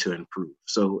seeking to improve?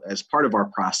 So as part of our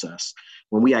process,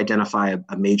 when we identify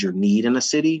a major need in a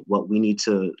city, what we need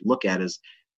to look at is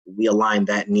we align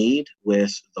that need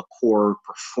with the core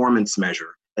performance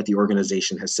measure that the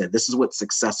organization has said, this is what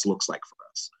success looks like for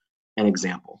us. An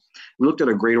example, we looked at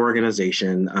a great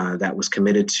organization that was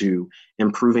committed to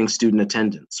improving student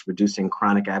attendance, reducing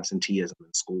chronic absenteeism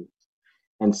in schools.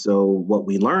 And so what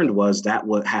we learned was that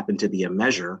what happened to be a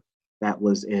measure that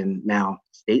was in now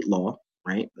state law,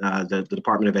 right? The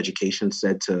Department of Education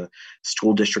said to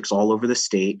school districts all over the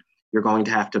state, you're going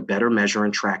to have to better measure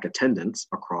and track attendance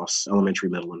across elementary,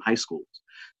 middle, and high schools.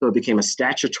 So it became a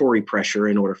statutory pressure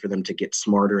in order for them to get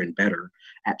smarter and better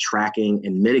at tracking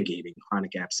and mitigating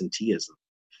chronic absenteeism.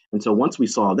 And so once we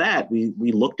saw that, we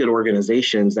looked at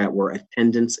organizations that were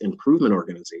attendance improvement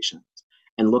organizations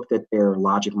and looked at their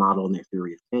logic model and their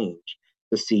theory of change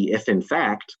to see if, in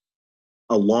fact,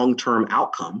 a long-term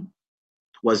outcome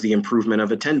was the improvement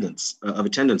of attendance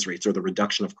rates or the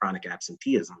reduction of chronic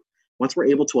absenteeism. Once we're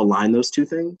able to align those 2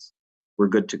 things, we're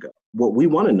good to go. What we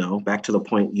want to know, back to the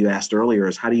point you asked earlier,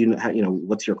 is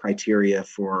what's your criteria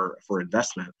for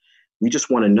investment? We just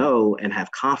want to know and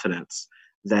have confidence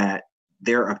that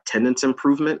their attendance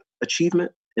improvement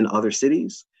achievement in other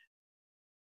cities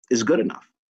is good enough.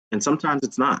 And sometimes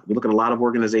it's not. We look at a lot of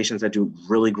organizations that do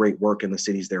really great work in the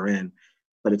cities they're in,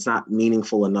 but it's not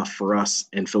meaningful enough for us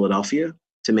in Philadelphia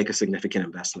to make a significant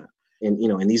investment.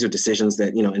 And these are decisions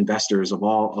that, investors of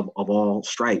all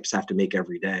stripes have to make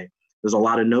every day. There's a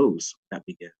lot of no's that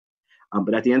we get.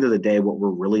 But at the end of the day, what we're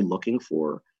really looking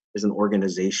for is an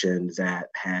organization that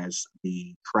has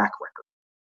the track record.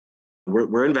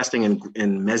 We're investing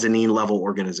in mezzanine level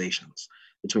organizations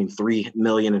between 3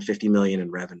 million and 50 million in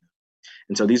revenue.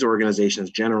 And so these are organizations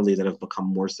generally that have become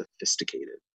more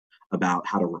sophisticated about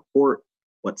how to report,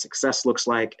 what success looks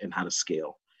like, and how to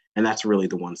scale. And that's really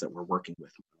the ones that we're working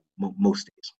with most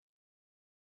days.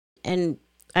 And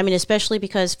I mean, especially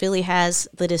because Philly has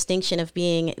the distinction of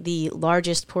being the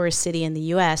largest, poorest city in the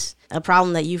U.S., a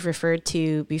problem that you've referred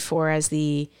to before as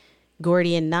the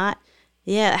Gordian knot.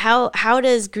 Yeah, how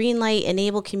does Greenlight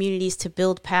enable communities to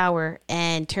build power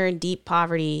and turn deep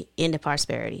poverty into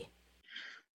prosperity?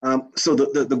 So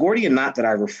the Gordian knot that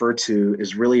I refer to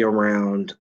is really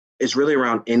around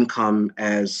income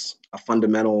as a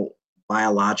fundamental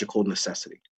biological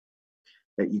necessity.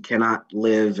 That you cannot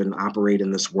live and operate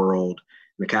in this world,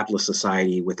 in a capitalist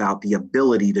society, without the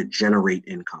ability to generate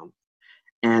income.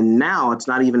 And now it's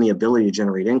not even the ability to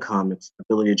generate income, it's the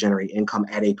ability to generate income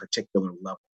at a particular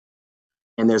level.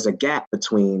 And there's a gap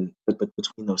between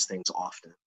those things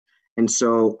often. And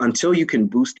so until you can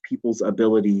boost people's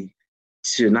ability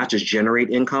to not just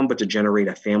generate income, but to generate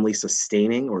a family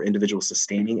sustaining or individual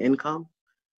sustaining income,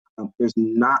 there's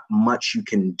not much you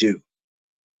can do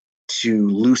to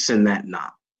loosen that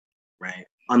knot, right?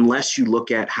 Unless you look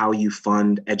at how you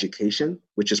fund education,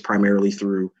 which is primarily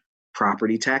through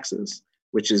property taxes,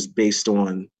 which is based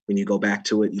on, when you go back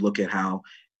to it, you look at how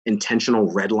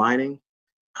intentional redlining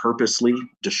purposely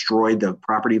destroyed the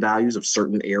property values of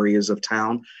certain areas of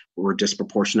town where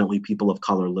disproportionately people of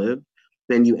color live,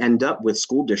 then you end up with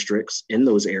school districts in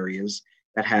those areas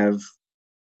that have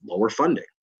lower funding.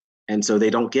 And so they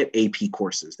don't get AP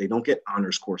courses, they don't get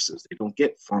honors courses, they don't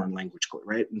get foreign language courses,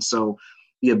 right? And so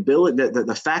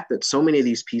the fact that so many of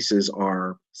these pieces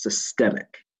are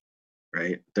systemic,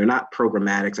 right? They're not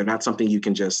programmatic, they're not something you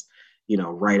can just,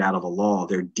 write out of a law.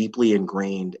 They're deeply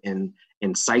ingrained in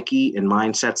psyche, in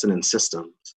mindsets, and in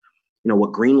systems.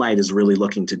 What Greenlight is really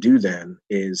looking to do then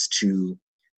is to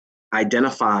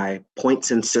identify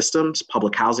points in systems,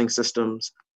 public housing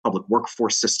systems, public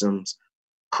workforce systems,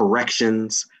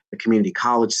 corrections, the community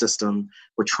college system.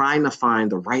 We're trying to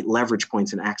find the right leverage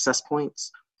points and access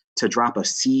points to drop a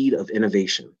seed of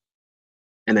innovation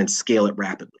and then scale it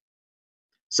rapidly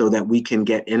so that we can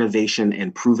get innovation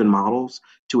and proven models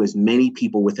to as many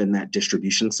people within that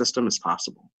distribution system as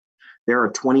possible. There are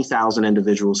 20,000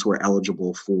 individuals who are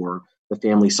eligible for the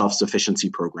Family Self-Sufficiency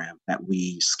Program that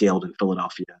we scaled in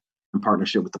Philadelphia in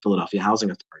partnership with the Philadelphia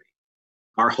Housing Authority.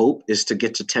 Our hope is to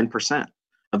get to 10%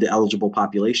 of the eligible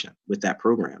population with that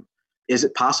program. Is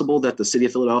it possible that the city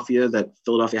of Philadelphia, that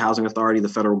Philadelphia Housing Authority, the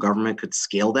federal government could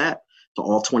scale that to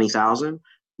all 20,000?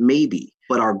 Maybe,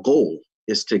 but our goal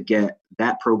is to get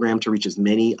that program to reach as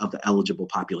many of the eligible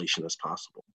population as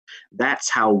possible. That's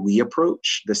how we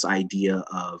approach this idea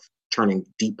of turning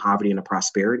deep poverty into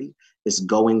prosperity, is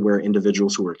going where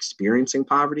individuals who are experiencing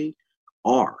poverty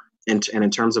are. And in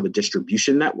terms of a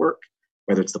distribution network,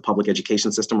 whether it's the public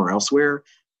education system or elsewhere,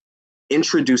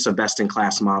 introduce a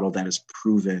best-in-class model that is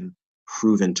proven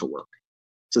to work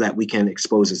so that we can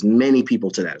expose as many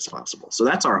people to that as possible. So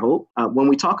that's our hope. When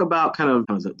we talk about kind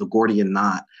of the Gordian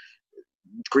knot,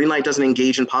 Greenlight doesn't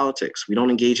engage in politics. We don't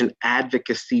engage in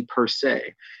advocacy per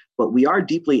se, but we are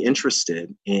deeply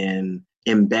interested in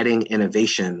embedding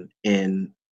innovation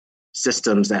in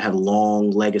systems that have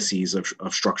long legacies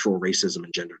of structural racism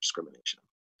and gender discrimination.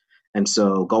 And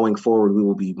so going forward, we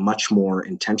will be much more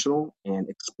intentional and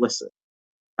explicit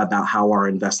about how our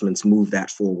investments move that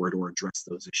forward or address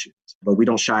those issues. But we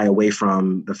don't shy away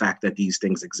from the fact that these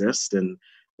things exist and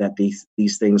that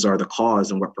these things are the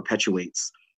cause and what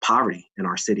perpetuates poverty in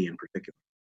our city in particular.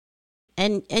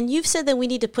 And you've said that we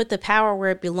need to put the power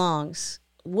where it belongs.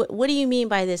 What do you mean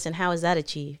by this, and how is that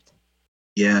achieved?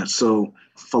 Yeah, so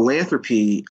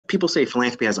philanthropy, people say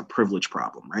philanthropy has a privilege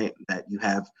problem, right? That you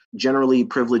have generally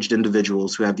privileged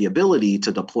individuals who have the ability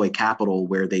to deploy capital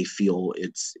where they feel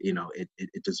it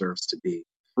deserves to be.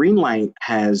 Greenlight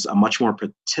has a much more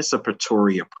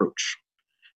participatory approach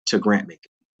to grant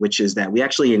making, which is that we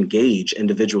actually engage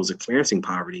individuals experiencing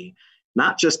poverty,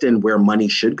 not just in where money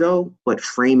should go, but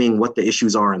framing what the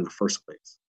issues are in the first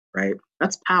place, right?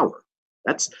 That's power.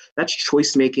 That's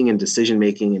choice making and decision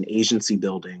making and agency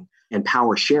building and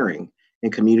power sharing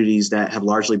in communities that have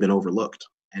largely been overlooked.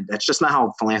 And that's just not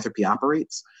how philanthropy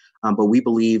operates. But we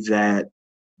believe that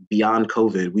beyond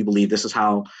COVID, we believe this is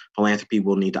how philanthropy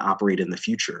will need to operate in the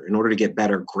future in order to get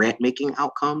better grant making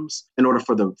outcomes, in order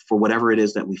for whatever it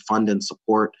is that we fund and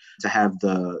support to have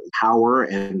the power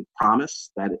and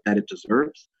promise that it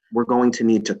deserves. We're going to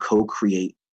need to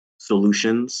co-create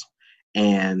solutions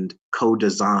and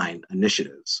co-design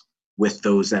initiatives with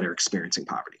those that are experiencing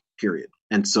poverty, period.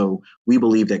 And so we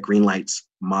believe that Greenlight's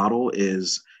model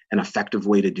is an effective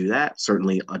way to do that,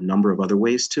 certainly a number of other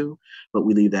ways too, but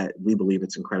we believe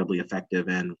it's incredibly effective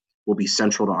and will be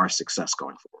central to our success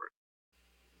going forward.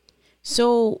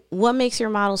 So what makes your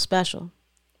model special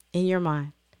in your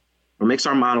mind? What makes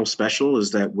our model special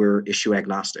is that we're issue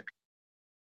agnostic.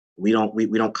 We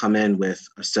don't come in with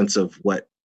a sense of what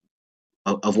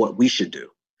we should do.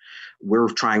 We're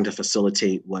trying to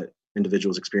facilitate what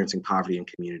individuals experiencing poverty in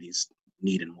communities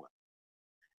need and want.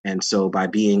 And so by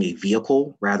being a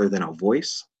vehicle rather than a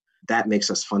voice, that makes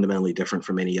us fundamentally different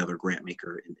from any other grant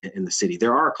maker in the city.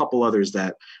 There are a couple others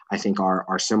that I think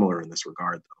are similar in this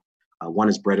regard, though. One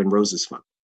is Bread and Roses Fund.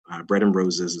 Bread and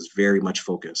Roses is very much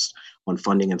focused on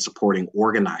funding and supporting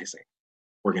organizing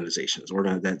organizations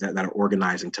that are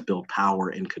organizing to build power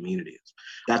in communities.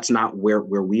 That's not where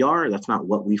we are. That's not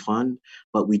what we fund,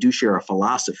 but we do share a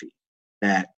philosophy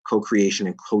that co-creation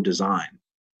and co-design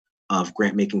of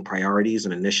grant making priorities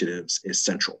and initiatives is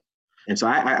central. And so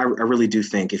I really do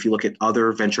think if you look at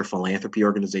other venture philanthropy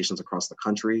organizations across the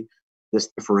country, this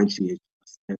differentiates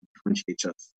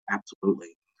us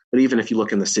absolutely. But even if you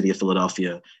look in the city of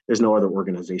Philadelphia, there's no other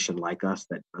organization like us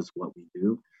that does what we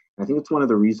do. And I think it's one of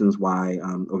the reasons why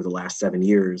over the last 7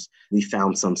 years, we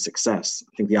found some success.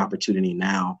 I think the opportunity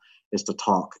now is to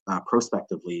talk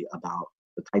prospectively about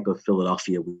the type of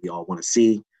Philadelphia we all want to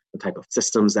see, the type of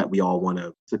systems that we all want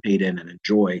to participate in and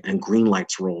enjoy, and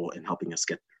Greenlight's role in helping us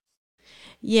get there.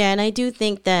 Yeah, and I do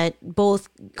think that both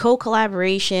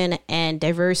co-collaboration and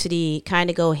diversity kind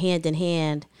of go hand in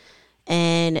hand.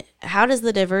 And how does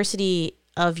the diversity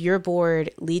of your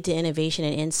board lead to innovation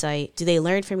and insight? Do they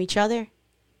learn from each other?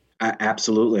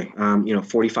 Absolutely.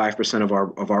 45%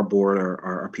 of our board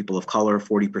are people of color,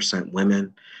 40%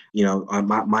 women.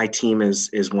 My team is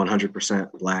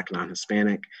 100% Black,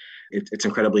 non-Hispanic. It's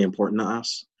incredibly important to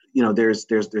us.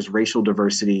 There's racial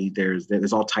diversity.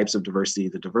 There's all types of diversity.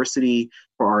 The diversity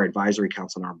for our advisory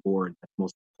council on our board, that's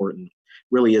most important,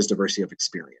 really is diversity of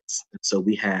experience. And so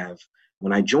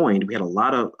when I joined, we had a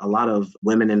lot of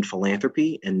women in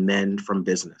philanthropy and men from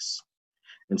business.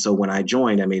 And so when I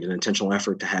joined, I made an intentional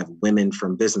effort to have women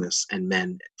from business and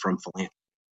men from philanthropy.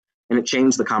 And it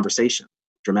changed the conversation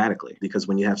dramatically, because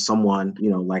when you have someone,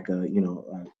 you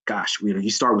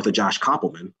start with a Josh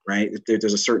Koppelman, right?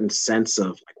 There's a certain sense of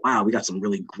like, wow, we got some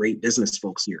really great business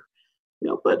folks here.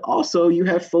 But also you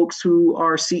have folks who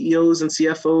are CEOs and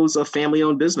CFOs of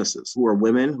family-owned businesses, who are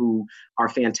women who are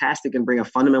fantastic and bring a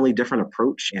fundamentally different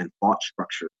approach and thought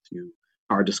structure to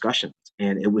our discussions.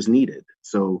 And it was needed.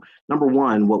 So number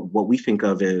one, what we think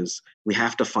of is we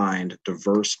have to find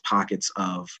diverse pockets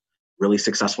of really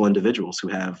successful individuals who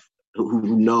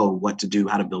know what to do,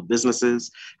 how to build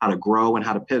businesses, how to grow, and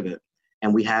how to pivot.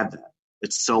 And we have that.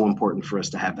 It's so important for us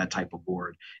to have that type of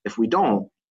board. If we don't,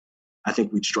 I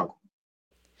think we'd struggle.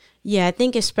 Yeah, I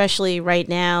think especially right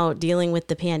now, dealing with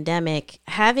the pandemic,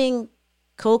 having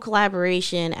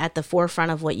co-collaboration at the forefront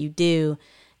of what you do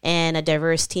and a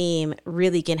diverse team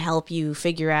really can help you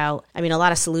figure out, a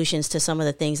lot of solutions to some of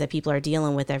the things that people are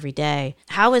dealing with every day.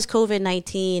 How has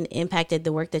COVID-19 impacted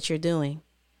the work that you're doing?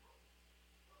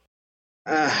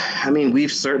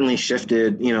 We've certainly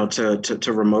shifted,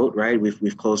 to remote, right?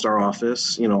 We've closed our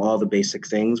office, all the basic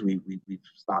things. We've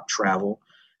stopped travel.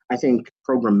 I think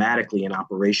programmatically and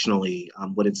operationally,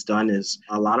 what it's done is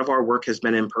a lot of our work has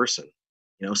been in person,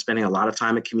 spending a lot of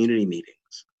time at community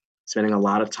meetings, spending a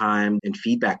lot of time in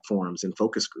feedback forums and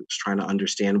focus groups, trying to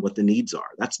understand what the needs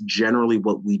are. That's generally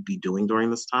what we'd be doing during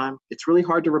this time. It's really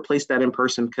hard to replace that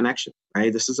in-person connection,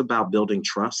 right? This is about building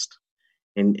trust,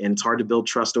 and it's hard to build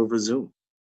trust over Zoom.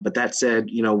 But that said,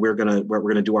 we're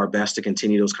gonna do our best to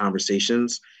continue those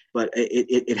conversations. But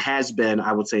it has been,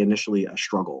 I would say, initially a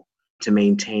struggle to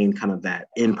maintain kind of that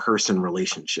in-person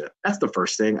relationship. That's the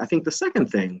first thing. I think the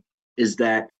second thing is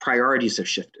that priorities have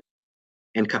shifted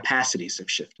and capacities have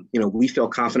shifted. We feel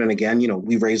confident again,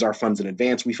 we raise our funds in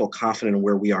advance. We feel confident in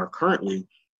where we are currently,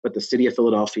 but the city of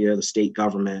Philadelphia, the state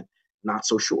government, not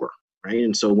so sure, right?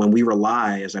 And so when we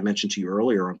rely, as I mentioned to you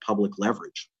earlier, on public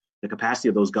leverage, the capacity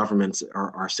of those governments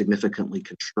are significantly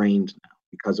constrained now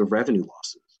because of revenue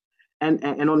losses.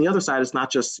 And on the other side, it's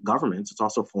not just governments, it's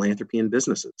also philanthropy and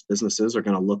businesses. Businesses are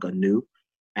going to look anew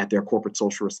at their corporate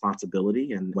social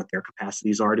responsibility and what their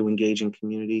capacities are to engage in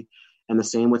community. And the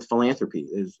same with philanthropy.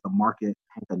 Is the market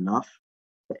enough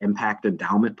to impact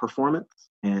endowment performance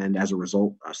and as a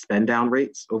result, spend down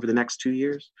rates over the next 2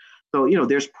 years? So,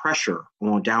 there's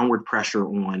downward pressure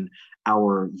on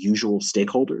our usual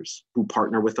stakeholders who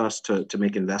partner with us to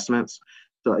make investments.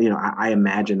 So, I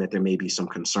imagine that there may be some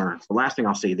concerns. The last thing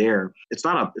I'll say there, it's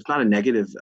not a negative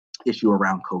issue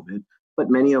around COVID, but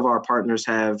many of our partners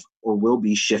have or will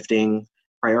be shifting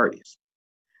priorities.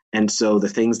 And so the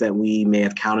things that we may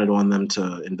have counted on them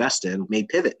to invest in may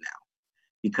pivot now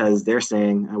because they're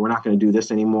saying, we're not going to do this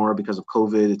anymore because of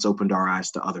COVID. It's opened our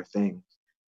eyes to other things.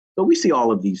 So we see all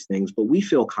of these things, but we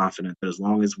feel confident that as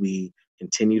long as we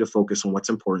continue to focus on what's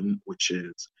important, which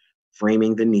is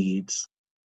framing the needs,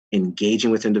 engaging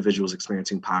with individuals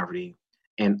experiencing poverty,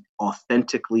 and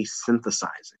authentically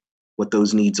synthesizing what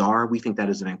those needs are, we think that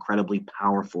is an incredibly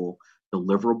powerful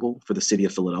deliverable for the city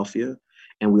of Philadelphia.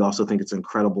 And we also think it's an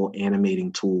incredible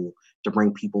animating tool to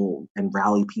bring people and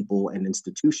rally people and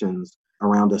institutions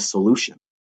around a solution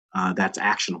that's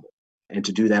actionable. And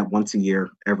to do that once a year,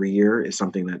 every year, is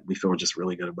something that we feel just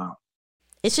really good about.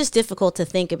 It's just difficult to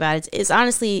think about. It's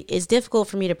honestly, it's difficult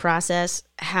for me to process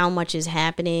how much is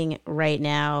happening right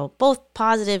now, both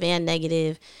positive and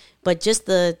negative, but just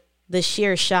the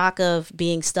sheer shock of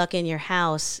being stuck in your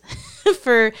house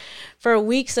for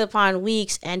weeks upon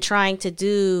weeks and trying to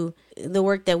do the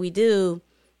work that we do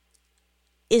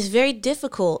is very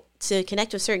difficult to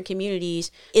connect with certain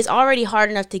communities. It's already hard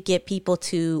enough to get people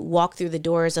to walk through the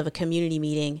doors of a community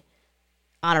meeting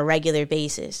on a regular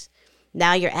basis.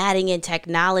 Now you're adding in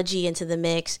technology into the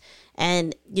mix.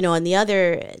 And, you know, in the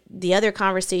other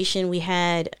conversation we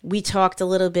had, we talked a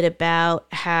little bit about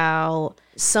how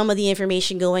some of the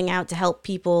information going out to help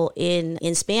people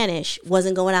in Spanish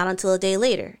wasn't going out until a day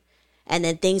later. And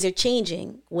then things are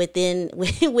changing within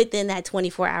that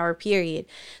 24-hour period.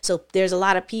 So there's a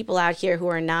lot of people out here who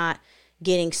are not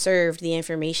getting served the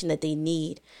information that they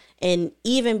need. And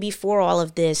even before all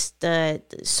of this, the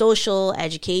social,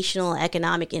 educational,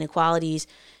 economic inequalities,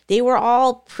 they were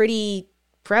all pretty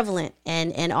prevalent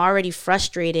and already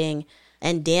frustrating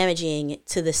and damaging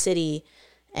to the city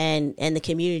and the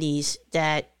communities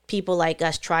that people like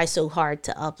us try so hard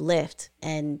to uplift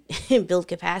and build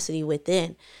capacity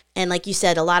within. And like you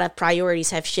said, a lot of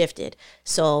priorities have shifted.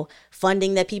 So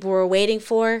funding that people were waiting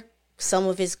for, some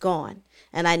of it's gone.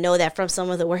 And I know that from some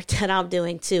of the work that I'm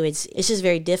doing too, it's just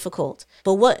very difficult.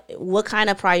 But what kind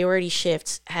of priority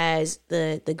shifts has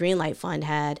the Greenlight Fund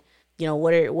had? You know,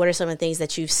 what are some of the things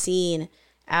that you've seen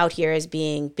out here as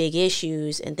being big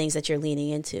issues and things that you're leaning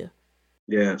into?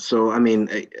 Yeah, so I mean,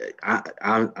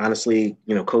 I honestly,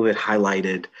 you know, COVID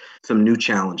highlighted some new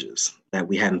challenges that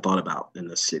we hadn't thought about in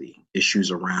the city.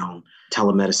 Issues around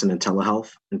telemedicine and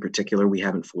telehealth, in particular, we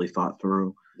haven't fully thought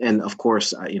through. And of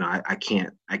course, you know, I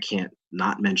can't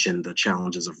not mention the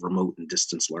challenges of remote and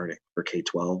distance learning for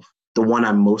K-12. The one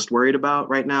I'm most worried about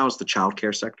right now is the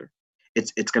childcare sector.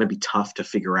 It's going to be tough to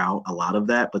figure out a lot of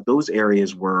that, but those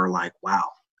areas were like, wow,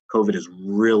 COVID has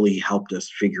really helped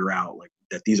us figure out like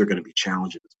that these are going to be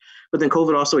challenges. But then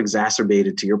COVID also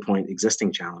exacerbated, to your point,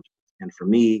 existing challenges. And for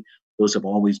me, those have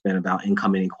always been about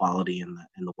income inequality and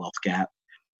the wealth gap.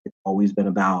 It's always been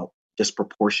about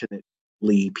disproportionately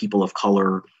people of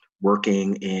color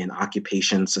working in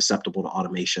occupations susceptible to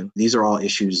automation. These are all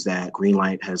issues that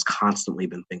Greenlight has constantly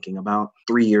been thinking about.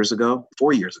 4 years ago,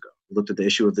 we looked at the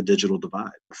issue of the digital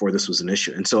divide before this was an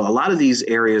issue. And so a lot of these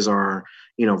areas are,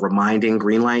 you know, reminding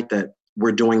Greenlight that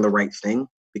we're doing the right thing,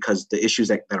 because the issues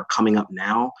that are coming up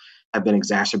now have been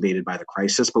exacerbated by the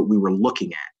crisis, but we were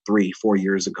looking at 3-4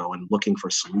 years ago and looking for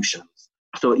solutions.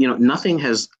 So, you know, nothing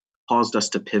has caused us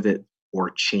to pivot or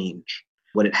change.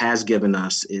 What it has given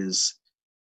us is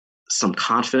some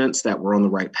confidence that we're on the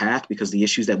right path, because the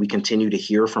issues that we continue to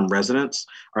hear from residents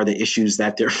are the issues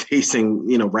that they're facing,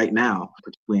 you know, right now,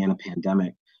 particularly in a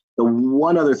pandemic. The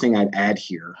one other thing I'd add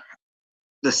here,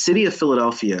 the city of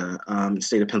Philadelphia,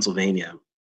 state of Pennsylvania,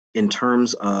 in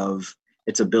terms of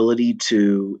its ability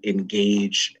to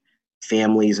engage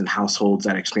families and households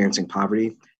that are experiencing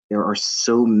poverty, there are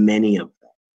so many of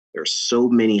them. There are so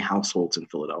many households in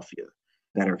Philadelphia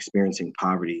that are experiencing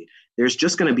poverty. There's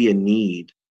just going to be a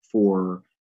need for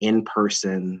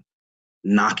in-person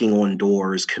knocking on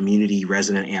doors, community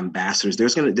resident ambassadors.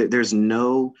 There's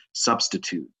no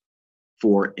substitute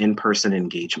for in-person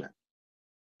engagement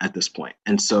at this point.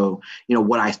 And so, you know,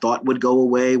 what I thought would go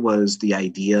away was the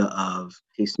idea of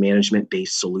case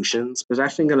management-based solutions. There's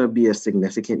actually going to be a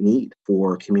significant need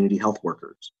for community health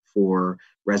workers, for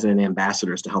resident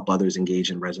ambassadors to help others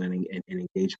engage in resident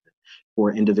engagement,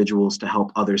 for individuals to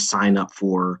help others sign up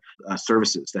for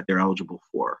services that they're eligible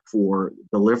for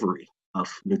delivery of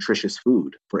nutritious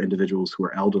food for individuals who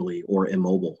are elderly or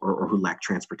immobile or who lack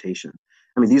transportation.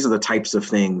 I mean, these are the types of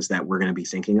things that we're going to be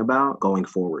thinking about going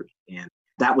forward. And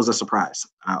that was a surprise.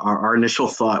 Our initial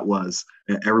thought was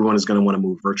everyone is going to want to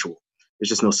move virtual. There's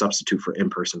just no substitute for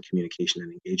in-person communication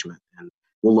and engagement. And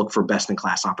we'll look for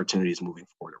best-in-class opportunities moving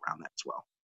forward around that as well.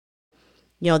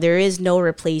 You know, there is no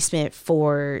replacement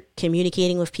for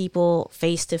communicating with people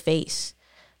face-to-face.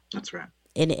 That's right.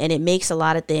 And it makes a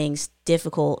lot of things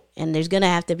difficult. And there's going to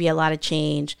have to be a lot of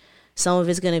change. Some of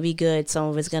it's going to be good. Some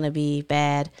of it's going to be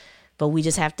bad. But we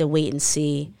just have to wait and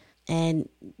see. And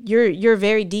you're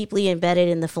very deeply embedded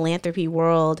in the philanthropy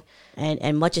world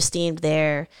and much esteemed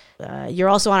there. You're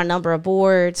also on a number of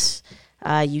boards.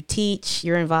 You teach,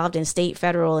 you're involved in state,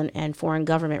 federal, and foreign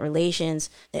government relations.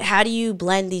 How do you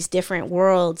blend these different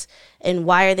worlds, and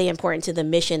why are they important to the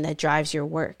mission that drives your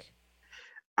work?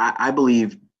 I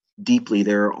believe deeply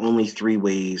there are only 3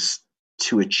 ways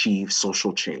to achieve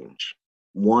social change.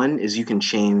 One is you can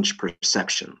change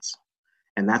perceptions,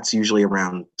 and that's usually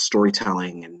around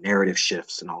storytelling and narrative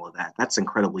shifts and all of that. That's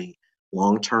incredibly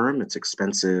Long term, it's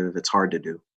expensive, it's hard to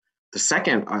do. The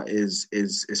second is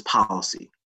policy.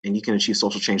 And you can achieve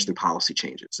social change through policy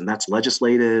changes. And that's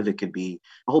legislative. It could be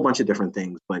a whole bunch of different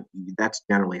things, but that's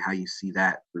generally how you see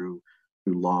that through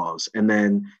laws. And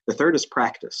then the third is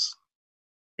practice.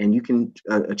 And you can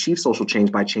achieve social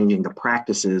change by changing the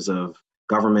practices of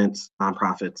governments,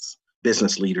 nonprofits,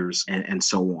 business leaders, and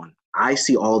so on. I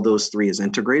see all of those three as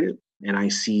integrated, and I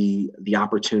see the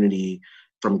opportunity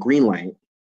from Greenlight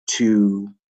to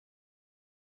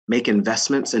make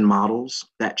investments in models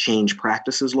that change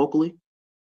practices locally,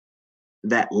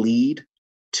 that lead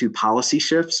to policy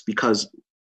shifts because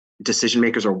decision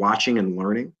makers are watching and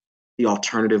learning the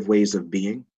alternative ways of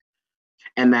being.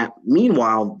 And that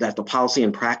meanwhile, that the policy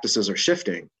and practices are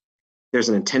shifting, there's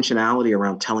an intentionality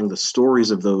around telling the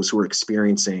stories of those who are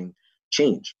experiencing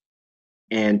change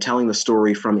and telling the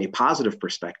story from a positive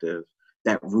perspective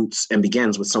that roots and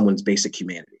begins with someone's basic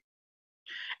humanity.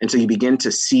 And so you begin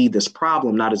to see this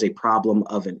problem not as a problem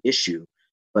of an issue,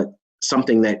 but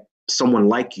something that someone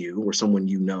like you or someone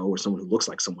you know or someone who looks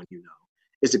like someone you know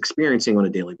is experiencing on a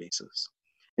daily basis.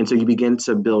 And so you begin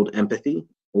to build empathy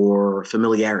or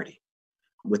familiarity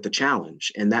with the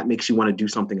challenge, and that makes you want to do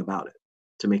something about it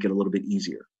to make it a little bit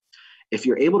easier. If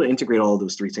you're able to integrate all of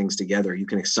those three things together, you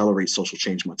can accelerate social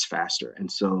change much faster.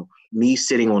 And so me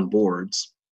sitting on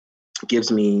boards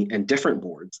gives me, and different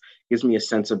boards, gives me a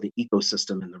sense of the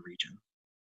ecosystem in the region.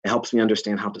 It helps me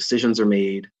understand how decisions are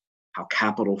made, how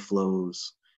capital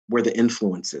flows, where the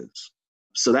influence is.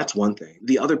 So that's one thing.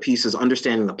 The other piece is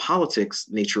understanding the politics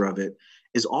nature of it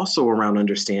is also around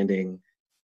understanding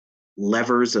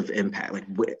levers of impact,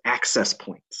 like access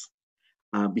points.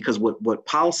 Because what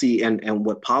policy and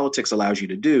what politics allows you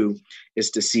to do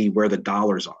is to see where the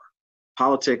dollars are.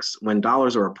 Politics, when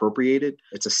dollars are appropriated,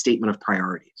 it's a statement of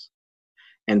priorities.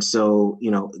 And so,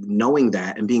 knowing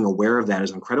that and being aware of that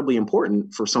is incredibly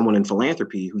important for someone in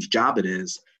philanthropy whose job it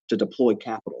is to deploy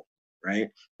capital, right?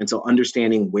 And so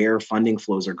understanding where funding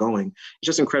flows are going is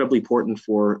just incredibly important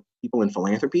for people in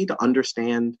philanthropy to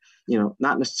understand,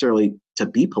 not necessarily to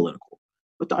be political,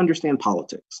 but to understand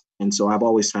politics. And so I've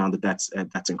always found that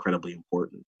that's incredibly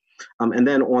important. And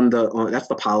then that's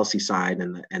the policy side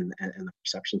and the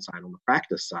perception side. On the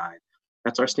practice side,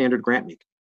 that's our standard grant making.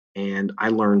 And I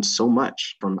learned so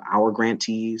much from our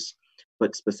grantees,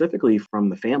 but specifically from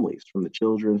the families, from the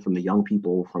children, from the young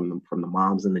people, from the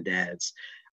moms and the dads.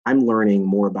 I'm learning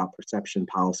more about perception,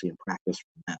 policy, and practice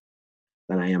from them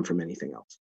than I am from anything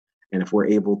else. And if we're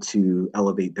able to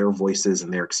elevate their voices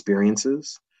and their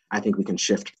experiences, I think we can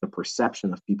shift the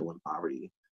perception of people in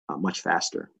poverty much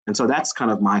faster. And so that's kind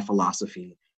of my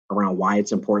philosophy around why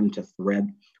it's important to thread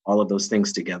all of those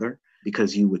things together,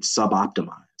 because you would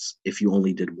sub-optimize if you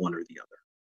only did one or the other.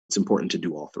 It's important to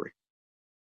do all three.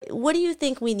 What do you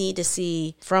think we need to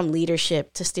see from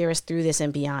leadership to steer us through this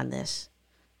and beyond this?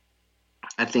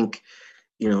 I think,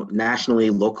 nationally,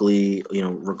 locally,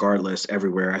 regardless,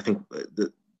 everywhere, I think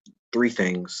the three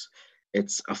things: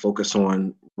 it's a focus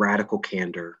on radical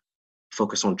candor,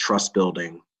 focus on trust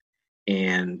building,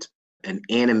 and an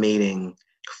animating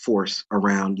force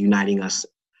around uniting us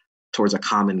towards a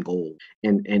common goal.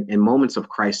 And in moments of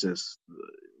crisis,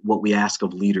 what we ask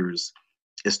of leaders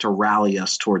is to rally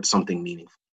us towards something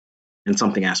meaningful and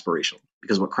something aspirational.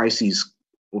 Because what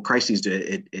crises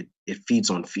do, it feeds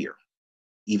on fear.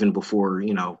 Even before,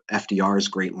 FDR's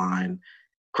great line,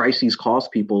 crises cause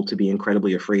people to be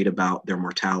incredibly afraid about their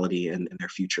mortality and their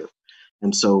future.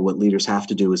 And so what leaders have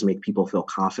to do is make people feel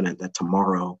confident that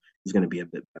tomorrow is going to be a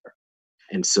bit better.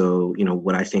 And so,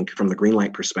 what I think from the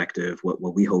Greenlight perspective,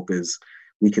 what we hope is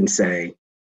we can say,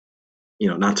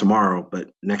 not tomorrow,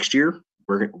 but next year,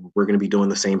 we're going to be doing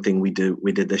the same thing we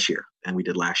did this year and we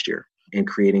did last year, and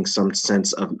creating some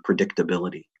sense of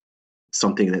predictability,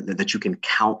 something that you can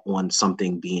count on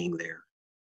something being there,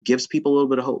 gives people a little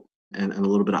bit of hope and a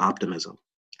little bit of optimism.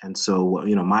 And so,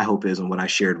 my hope is, and what I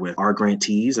shared with our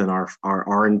grantees and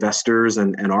our investors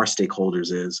and our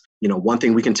stakeholders is, one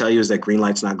thing we can tell you is that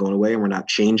Greenlight's not going away and we're not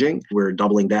changing. We're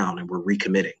doubling down and we're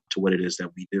recommitting to what it is that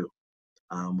we do,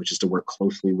 which is to work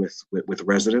closely with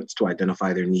residents to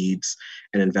identify their needs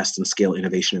and invest in scale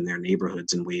innovation in their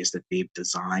neighborhoods in ways that they've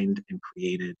designed and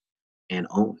created and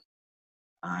own.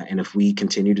 And if we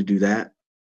continue to do that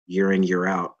year in, year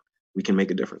out, we can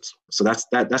make a difference. So that's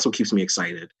what keeps me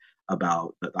excited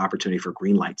about the opportunity for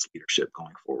Greenlight's leadership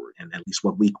going forward, and at least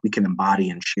what we can embody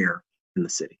and share in the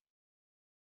city.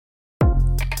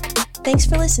 Thanks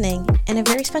for listening, and a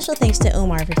very special thanks to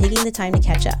Omar for taking the time to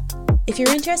catch up. If you're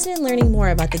interested in learning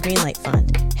more about the Greenlight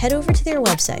Fund, head over to their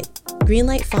website,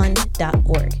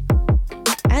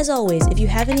 greenlightfund.org. As always, if you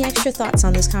have any extra thoughts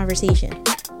on this conversation,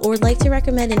 or would like to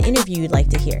recommend an interview you'd like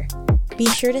to hear, be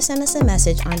sure to send us a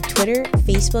message on Twitter,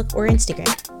 Facebook, or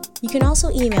Instagram. You can also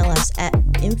email us at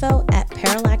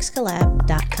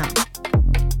info@parallaxcollab.com.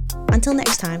 Until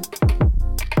next time.